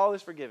book. All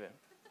is forgiven.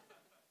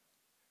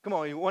 Come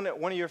on, one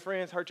of your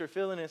friends hurt your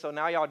feeling, and so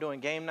now y'all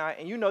doing game night,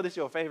 and you know this is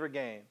your favorite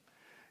game.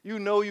 You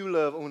know you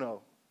love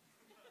Uno.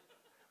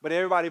 But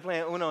everybody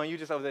playing Uno, and you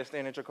just over there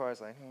standing at your cards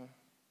like,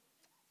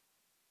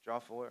 draw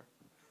 4.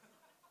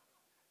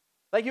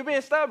 Like, you're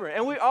being stubborn.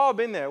 And we've all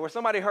been there where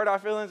somebody hurt our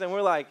feelings, and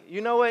we're like, you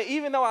know what?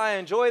 Even though I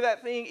enjoy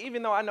that thing,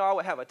 even though I know I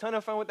would have a ton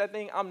of fun with that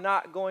thing, I'm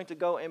not going to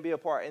go and be a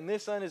part. And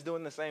this son is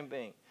doing the same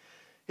thing.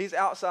 He's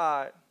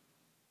outside.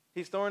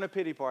 He's throwing a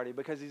pity party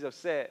because he's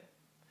upset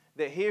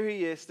that here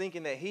he is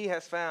thinking that he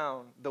has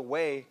found the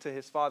way to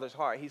his father's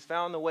heart. He's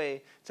found the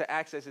way to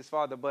access his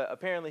father, but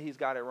apparently he's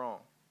got it wrong.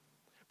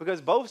 Because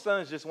both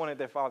sons just wanted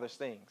their father's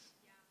things.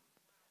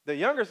 The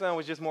younger son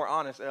was just more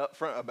honest and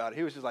upfront about it.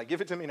 He was just like,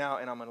 give it to me now,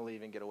 and I'm going to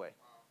leave and get away.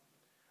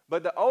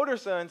 But the older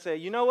son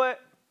said, you know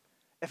what?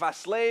 If I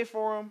slave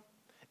for him,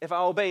 if I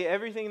obey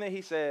everything that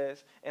he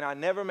says, and I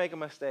never make a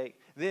mistake,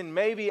 then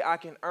maybe I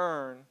can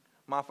earn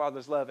my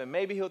father's love, and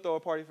maybe he'll throw a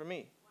party for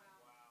me.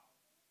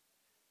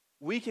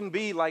 We can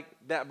be like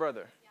that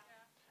brother.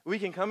 We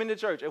can come into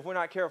church if we're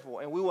not careful,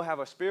 and we will have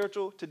a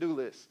spiritual to-do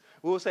list.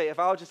 We will say, if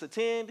I'll just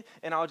attend,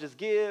 and I'll just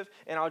give,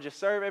 and I'll just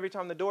serve every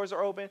time the doors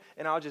are open,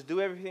 and I'll just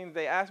do everything that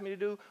they ask me to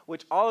do,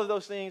 which all of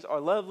those things are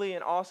lovely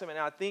and awesome, and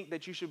I think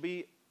that you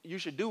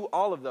should do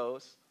all of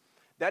those.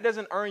 That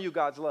doesn't earn you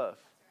God's love.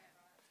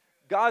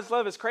 God's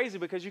love is crazy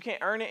because you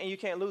can't earn it and you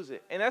can't lose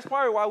it. And that's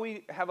probably why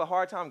we have a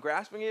hard time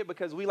grasping it,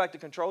 because we like to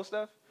control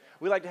stuff.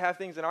 We like to have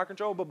things in our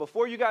control. But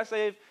before you got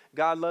saved,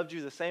 God loved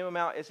you the same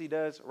amount as he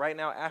does right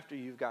now after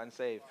you've gotten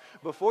saved.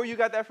 Before you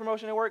got that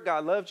promotion at work,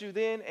 God loved you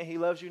then and he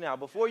loves you now.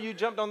 Before you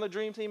jumped on the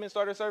dream team and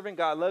started serving,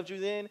 God loved you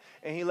then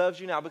and he loves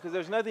you now. Because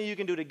there's nothing you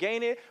can do to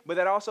gain it, but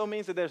that also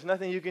means that there's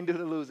nothing you can do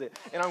to lose it.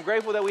 And I'm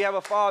grateful that we have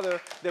a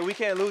Father that we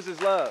can't lose his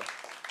love.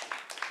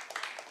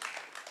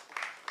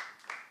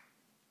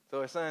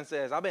 So his son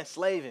says, I've been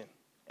slaving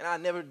and I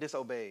never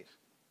disobeyed.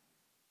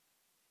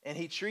 And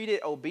he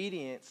treated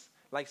obedience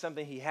like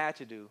something he had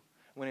to do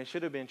when it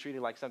should have been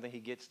treated like something he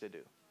gets to do.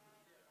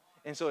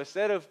 And so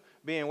instead of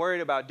being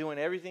worried about doing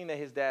everything that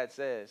his dad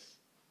says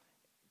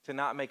to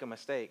not make a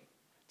mistake,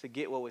 to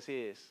get what was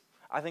his,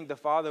 I think the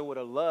father would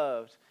have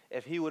loved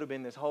if he would have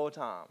been this whole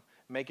time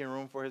making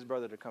room for his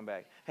brother to come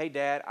back. Hey,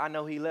 Dad, I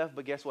know he left,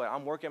 but guess what?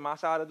 I'm working my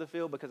side of the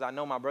field because I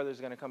know my brother's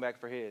going to come back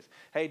for his.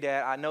 Hey,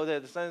 Dad, I know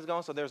that the sun is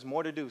gone, so there's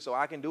more to do, so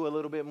I can do a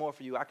little bit more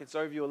for you. I can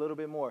serve you a little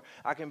bit more.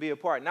 I can be a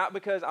part, not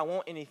because I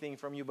want anything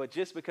from you, but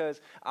just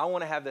because I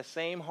want to have the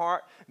same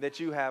heart that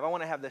you have. I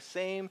want to have the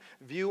same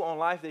view on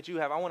life that you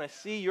have. I want to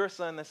see your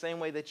son the same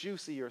way that you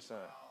see your son.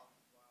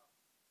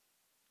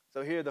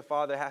 So here the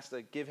father has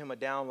to give him a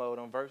download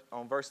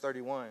on verse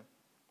 31.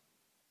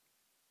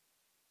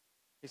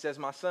 He says,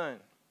 my son,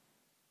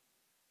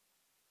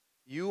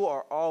 you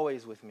are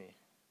always with me,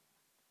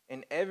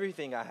 and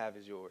everything I have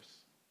is yours.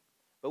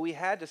 But we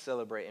had to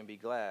celebrate and be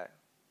glad,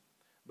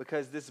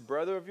 because this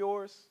brother of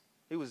yours,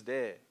 he was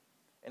dead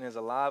and is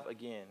alive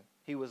again.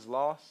 He was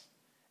lost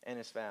and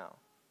is found.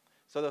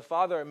 So the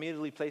father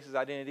immediately places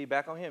identity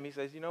back on him. He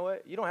says, you know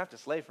what? You don't have to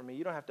slave for me.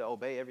 You don't have to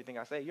obey everything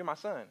I say. You're my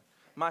son.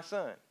 My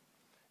son.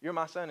 You're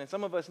my son. And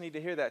some of us need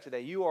to hear that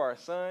today. You are a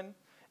son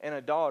and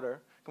a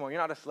daughter. Come on,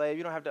 you're not a slave.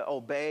 You don't have to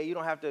obey. You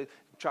don't have to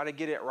try to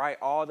get it right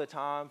all the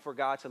time for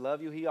God to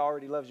love you. He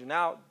already loves you.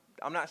 Now,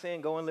 I'm not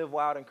saying go and live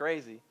wild and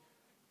crazy.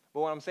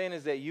 But what I'm saying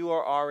is that you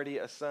are already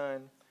a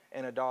son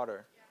and a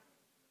daughter.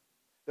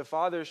 The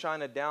father is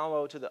trying to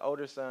download to the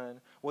older son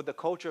what the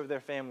culture of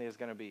their family is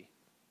going to be.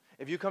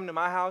 If you come to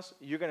my house,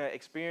 you're going to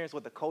experience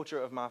what the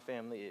culture of my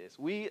family is.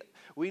 We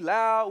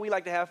loud, we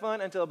like to have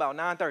fun until about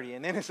 9:30,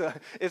 and then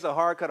it's a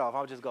hard cutoff.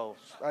 I just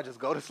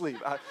go to sleep.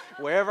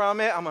 Wherever I'm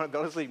at, I'm going to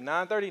go to sleep.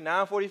 9:30,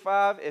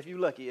 9:45, if you're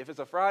lucky. If it's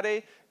a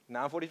Friday,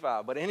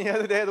 9:45. But any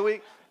other day of the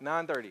week,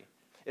 9:30.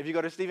 If you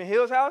go to Stephen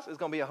Hill's house, it's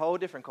going to be a whole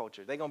different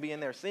culture. They're going to be in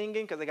there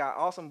singing because they got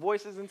awesome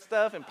voices and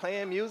stuff and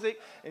playing music,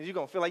 and you're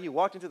going to feel like you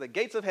walked into the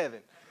gates of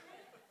heaven.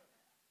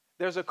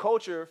 There's a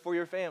culture for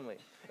your family.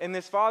 And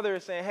this father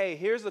is saying, hey,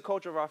 here's the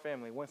culture of our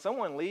family. When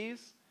someone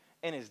leaves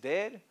and is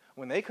dead,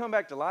 when they come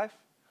back to life,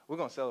 we're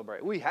going to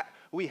celebrate.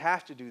 We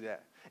have to do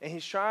that. And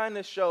he's trying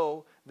to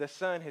show the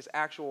son his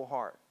actual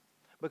heart.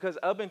 Because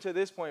up until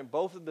this point,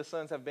 both of the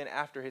sons have been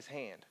after his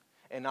hand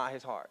and not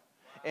his heart.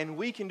 And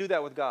we can do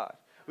that with God.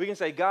 We can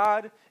say,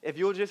 God, if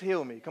you'll just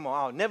heal me, come on,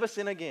 I'll never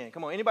sin again.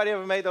 Come on, anybody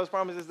ever made those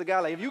promises to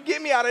God? Like, if you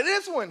get me out of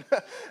this one,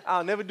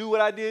 I'll never do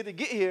what I did to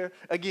get here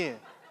again.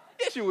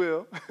 Yes, you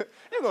will.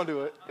 You're going to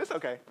do it. It's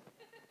okay.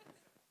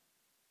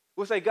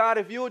 We'll say, God,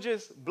 if you'll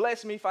just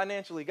bless me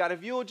financially. God,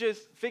 if you'll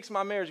just fix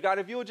my marriage. God,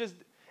 if you'll just,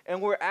 and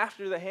we're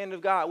after the hand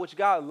of God, which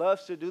God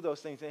loves to do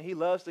those things, and he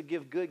loves to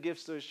give good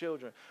gifts to his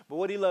children. But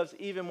what he loves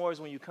even more is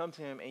when you come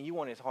to him and you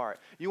want his heart.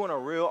 You want a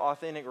real,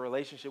 authentic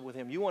relationship with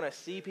him. You want to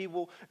see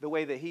people the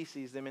way that he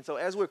sees them. And so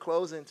as we're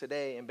closing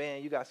today, and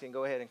Ben, you guys can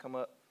go ahead and come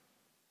up.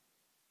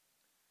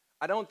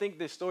 I don't think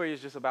this story is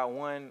just about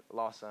one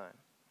lost son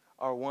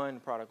or one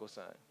prodigal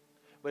son.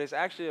 But it's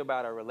actually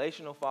about a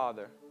relational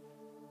father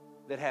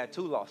that had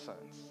two lost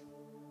sons.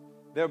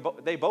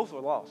 They both were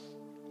lost.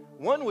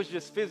 One was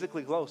just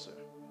physically closer.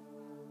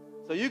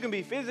 So you can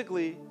be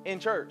physically in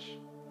church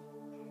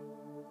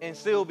and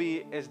still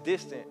be as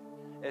distant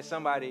as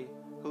somebody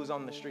who's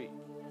on the street.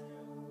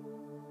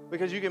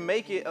 Because you can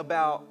make it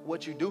about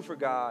what you do for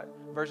God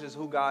versus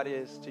who God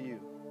is to you.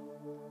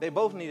 They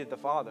both needed the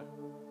Father.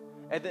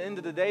 At the end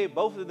of the day,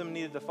 both of them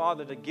needed the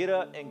Father to get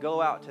up and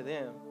go out to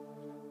them.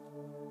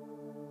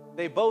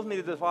 They both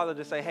needed the Father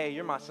to say, hey,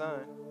 you're my son.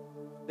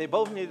 They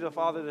both needed the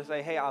Father to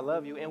say, hey, I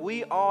love you. And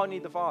we all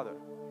need the Father.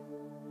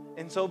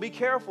 And so be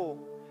careful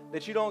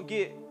that you don't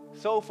get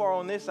so far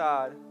on this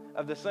side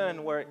of the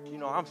sun where, you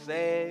know, I'm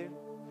saved.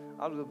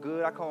 I look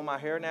good. I comb my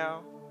hair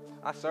now.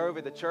 I serve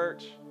at the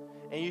church.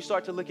 And you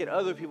start to look at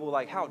other people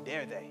like, how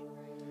dare they?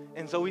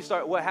 And so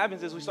what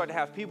happens is we start to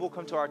have people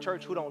come to our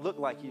church who don't look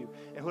like you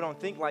and who don't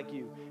think like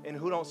you and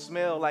who don't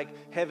smell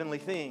like heavenly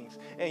things.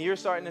 And you're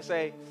starting to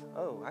say,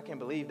 oh, I can't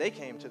believe they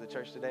came to the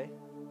church today.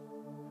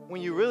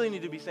 When you really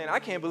need to be saying, I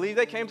can't believe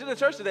they came to the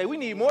church today. We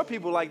need more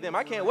people like them.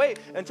 I can't wait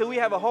until we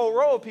have a whole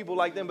row of people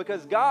like them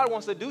because God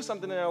wants to do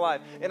something in their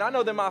life. And I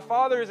know that my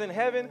Father is in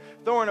heaven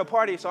throwing a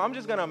party. So I'm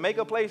just going to make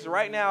a place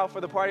right now for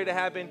the party to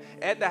happen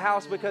at the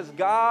house because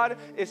God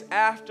is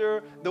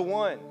after the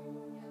one.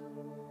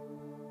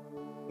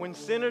 When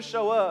sinners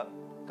show up,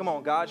 come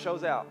on, God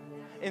shows out.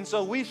 And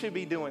so we should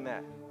be doing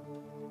that.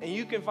 And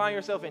you can find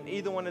yourself in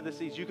either one of the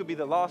seats. You could be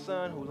the lost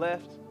son who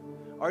left,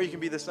 or you can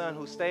be the son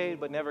who stayed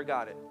but never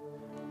got it.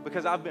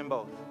 Because I've been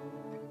both.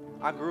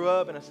 I grew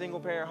up in a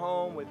single-parent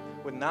home with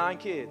 9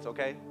 kids,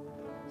 okay?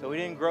 So we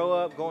didn't grow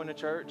up going to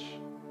church.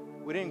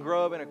 We didn't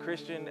grow up in a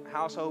Christian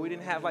household. We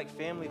didn't have like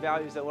family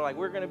values that were like,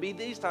 we're going to be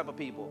these type of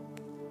people.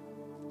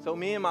 So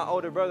me and my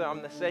older brother,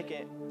 I'm the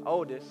second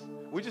oldest,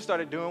 we just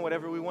started doing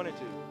whatever we wanted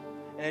to.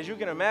 And as you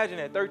can imagine,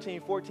 at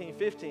 13, 14,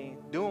 15,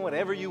 doing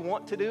whatever you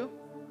want to do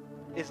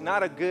is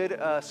not a good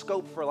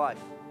scope for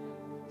life.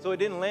 So it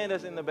didn't land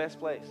us in the best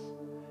place.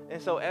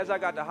 And so as I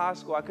got to high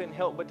school, I couldn't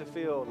help but to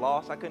feel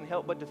lost. I couldn't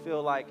help but to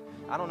feel like,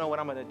 I don't know what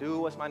I'm going to do.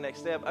 What's my next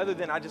step? Other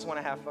than I just want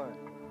to have fun.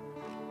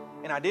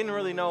 And I didn't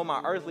really know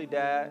my earthly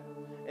dad.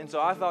 And so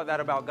I thought that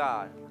about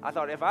God. I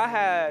thought if I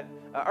had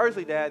an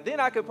earthly dad, then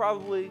I could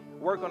probably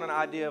work on an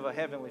idea of a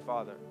heavenly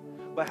father.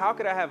 But how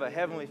could I have a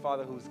heavenly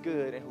father who's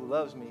good and who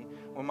loves me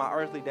when my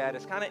earthly dad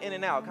is kind of in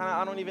and out?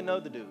 I don't even know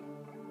the dude.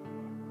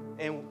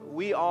 And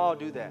we all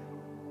do that.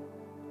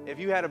 If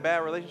you had a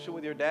bad relationship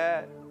with your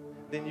dad,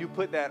 then you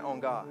put that on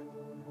God.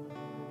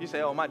 You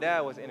say, oh, my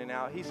dad was in and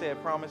out. He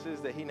said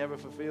promises that he never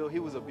fulfilled. He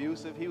was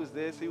abusive. He was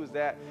this. He was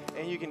that.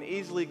 And you can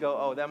easily go,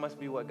 oh, that must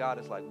be what God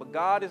is like. But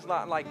God is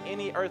not like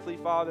any earthly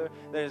father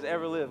that has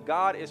ever lived.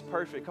 God is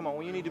perfect. Come on,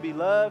 when you need to be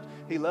loved,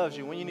 he loves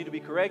you. When you need to be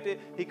corrected,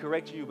 he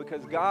corrects you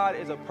because God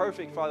is a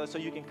perfect father, so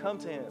you can come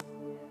to him.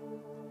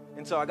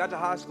 And so I got to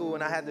high school,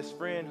 and I had this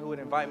friend who would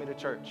invite me to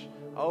church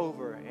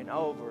over and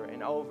over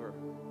and over.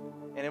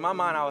 And in my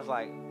mind, I was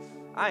like,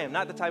 I am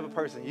not the type of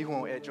person you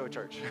want at your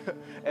church.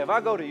 If I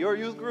go to your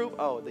youth group,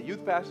 oh, the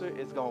youth pastor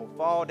is going to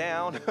fall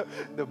down.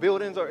 The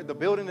building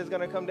is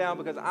going to come down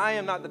because I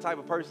am not the type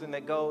of person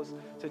that goes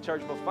to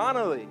church. But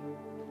finally,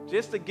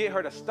 just to get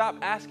her to stop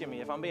asking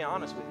me, if I'm being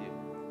honest with you,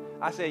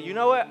 I said, you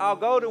know what? I'll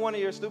go to one of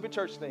your stupid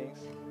church things.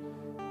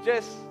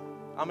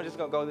 I'm just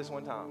going to go this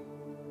one time.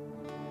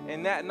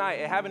 And that night,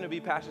 it happened to be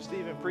Pastor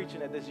Stephen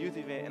preaching at this youth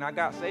event, and I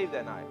got saved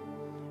that night.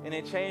 And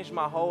it changed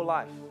my whole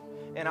life.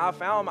 And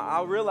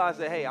I realized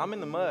that, hey, I'm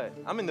in the mud.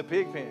 I'm in the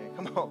pig pen.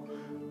 Come on.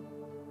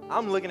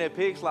 I'm looking at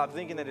pig slop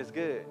thinking that it's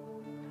good.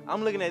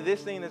 I'm looking at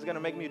this thing that's going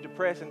to make me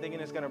depressed and thinking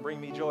it's going to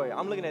bring me joy.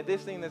 I'm looking at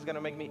this thing that's going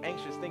to make me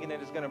anxious thinking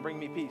that it's going to bring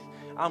me peace.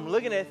 I'm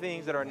looking at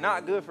things that are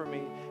not good for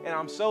me, and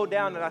I'm so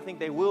down that I think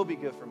they will be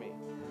good for me.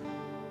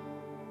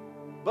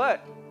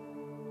 But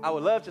I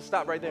would love to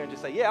stop right there and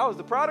just say, yeah, I was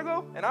the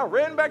prodigal, and I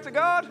ran back to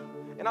God,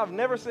 and I've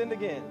never sinned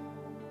again.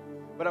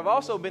 But I've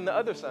also been the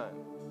other son.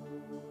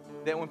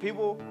 That when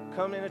people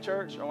come into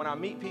church or when I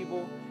meet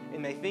people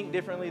and they think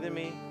differently than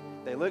me,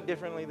 they look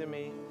differently than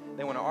me,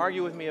 they want to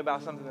argue with me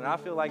about something that I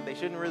feel like they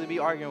shouldn't really be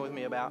arguing with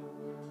me about,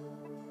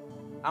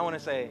 I want to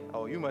say,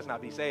 oh, you must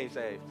not be saved.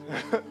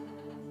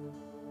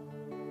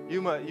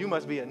 You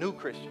must be a new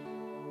Christian.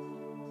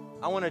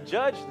 I want to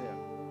judge them.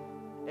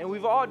 And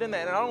we've all done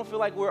that. And I don't feel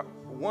like we're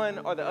one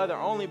or the other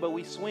only, but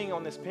we swing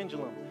on this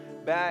pendulum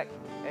back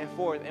and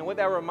forth. And what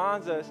that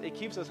reminds us, it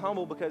keeps us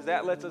humble because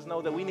that lets us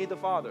know that we need the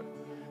Father.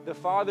 The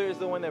Father is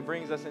the one that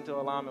brings us into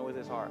alignment with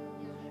his heart.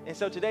 And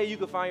so today you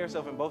can find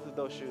yourself in both of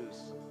those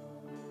shoes.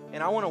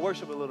 And I want to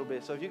worship a little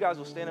bit. So if you guys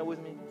will stand up with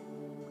me.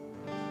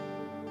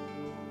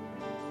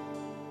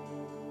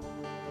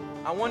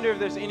 I wonder if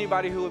there's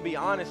anybody who would be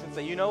honest and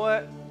say, you know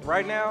what?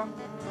 Right now,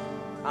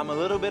 I'm a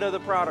little bit of the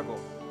prodigal.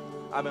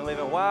 I've been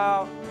living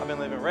wild. I've been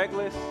living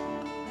reckless.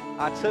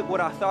 I took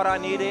what I thought I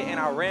needed and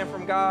I ran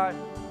from God.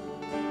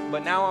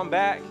 But now I'm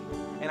back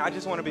and I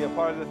just want to be a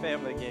part of the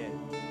family again.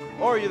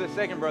 Or you're the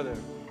second brother.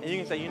 And you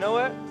can say, you know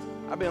what?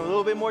 I've been a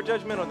little bit more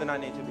judgmental than I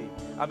need to be.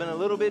 I've been a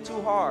little bit too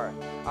hard.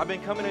 I've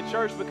been coming to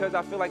church because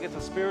I feel like it's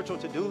a spiritual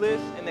to-do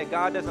list and that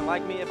God doesn't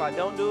like me if I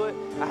don't do it.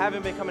 I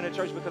haven't been coming to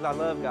church because I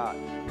love God.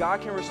 God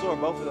can restore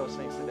both of those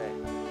things today.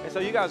 And so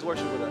you guys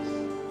worship with us.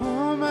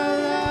 All my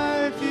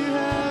life you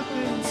have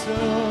been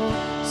so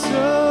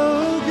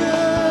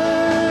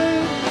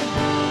good.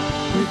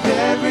 With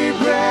every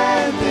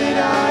breath that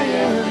I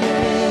am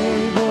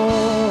able,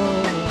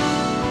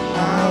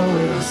 I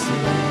will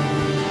sing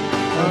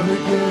of the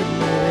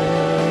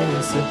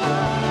goodness of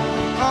God.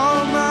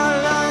 All my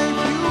life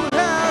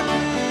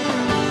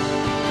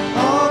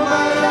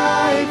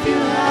you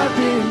have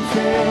been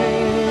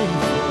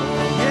faithful.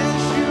 Yes,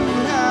 you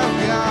have,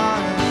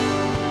 God.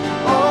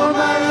 All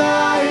my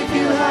life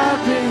you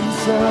have been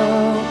so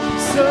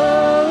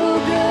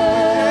good.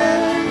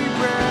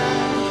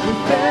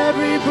 With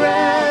every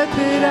breath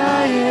that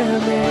I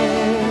am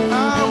in, I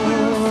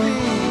will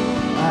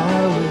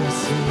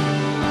sing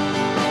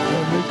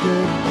of the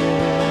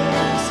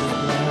goodness of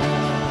God.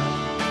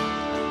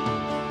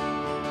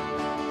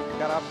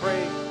 God, I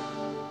pray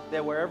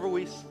that wherever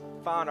we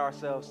find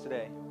ourselves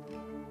today,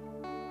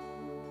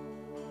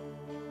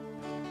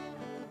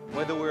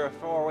 whether we're a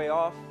far way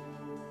off,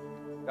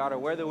 God, or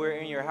whether we're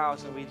in your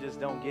house and we just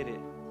don't get it,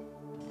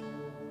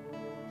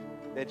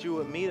 that you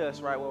would meet us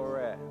right where we're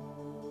at.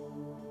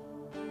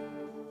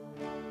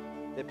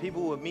 That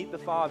people would meet the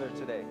Father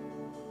today,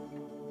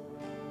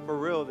 for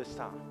real this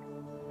time.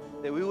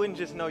 That we wouldn't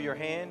just know your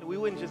hand, we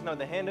wouldn't just know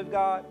the hand of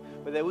God,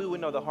 but that we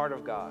would know the heart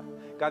of God.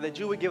 God, that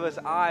you would give us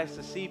eyes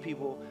to see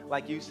people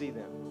like you see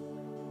them.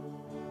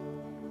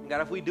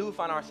 God, if we do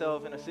find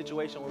ourselves in a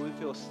situation where we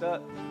feel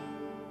stuck,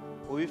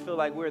 where we feel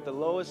like we're at the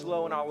lowest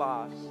low in our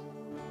lives.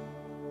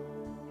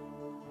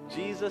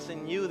 Jesus,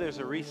 in you, there's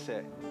a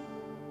reset.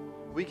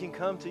 We can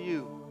come to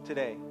you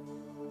today.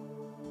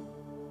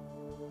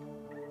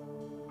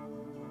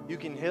 You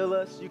can heal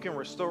us. You can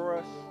restore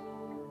us.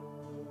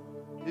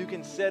 You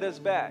can set us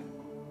back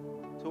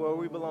to where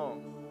we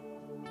belong.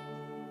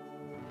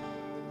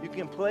 You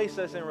can place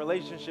us in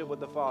relationship with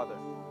the Father.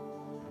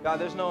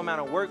 God, there's no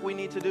amount of work we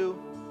need to do.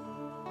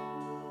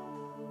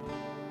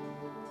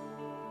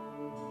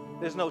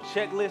 There's no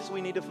checklist we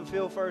need to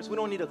fulfill first. We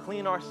don't need to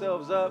clean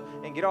ourselves up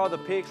and get all the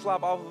pig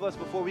slop off of us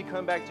before we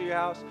come back to your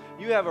house.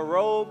 You have a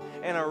robe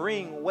and a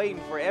ring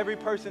waiting for every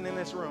person in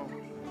this room.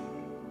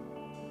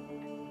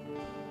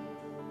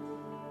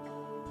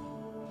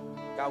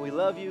 God, we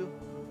love you,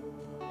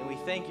 and we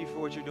thank you for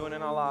what you're doing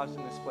in our lives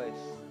in this place.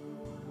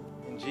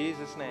 In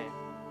Jesus' name,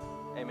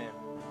 amen.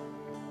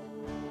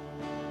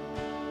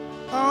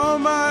 All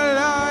my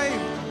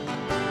life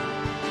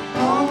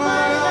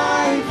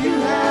you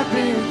have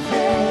been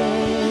faithful.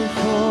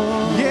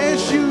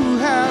 Yes, you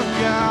have,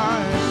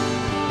 God.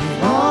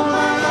 All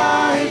my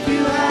life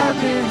you have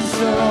been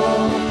so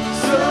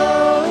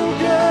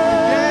good.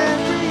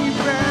 Every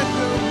breath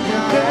of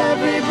God,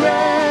 every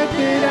breath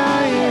that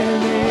I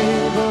am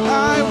able,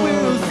 I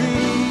will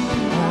sing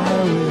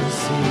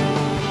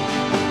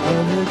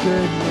of the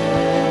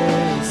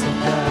goodness of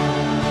God.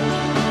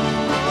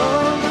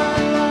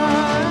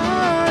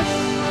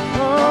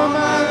 All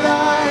my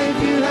life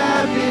you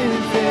have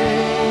been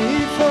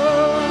faithful.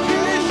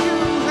 Yes, you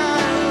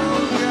have,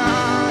 oh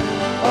God.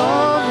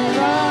 All my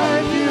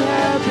life you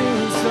have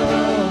been so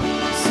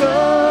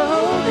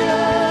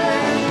good.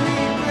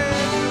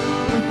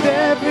 With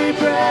every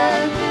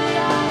breath that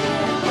I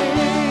am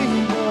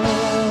able,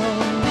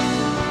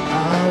 I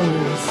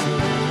will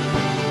sing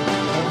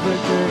of the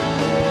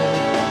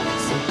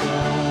goodness of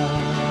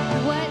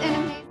God. What an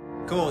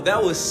amazing. Come on,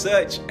 that was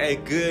such a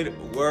good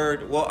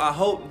word. Well, I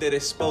hope that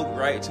it spoke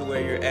right to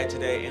where you're at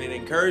today and it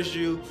encouraged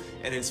you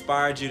and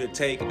inspired you to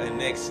take a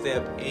next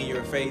step in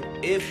your faith.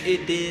 If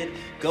it did,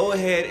 go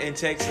ahead and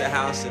text the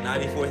house to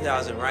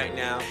 94,000 right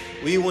now.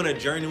 We want to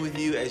journey with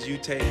you as you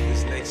take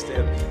this next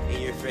step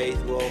in your faith.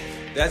 Well,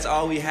 that's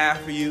all we have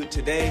for you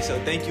today. So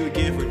thank you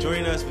again for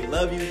joining us. We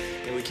love you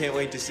and we can't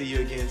wait to see you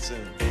again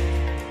soon.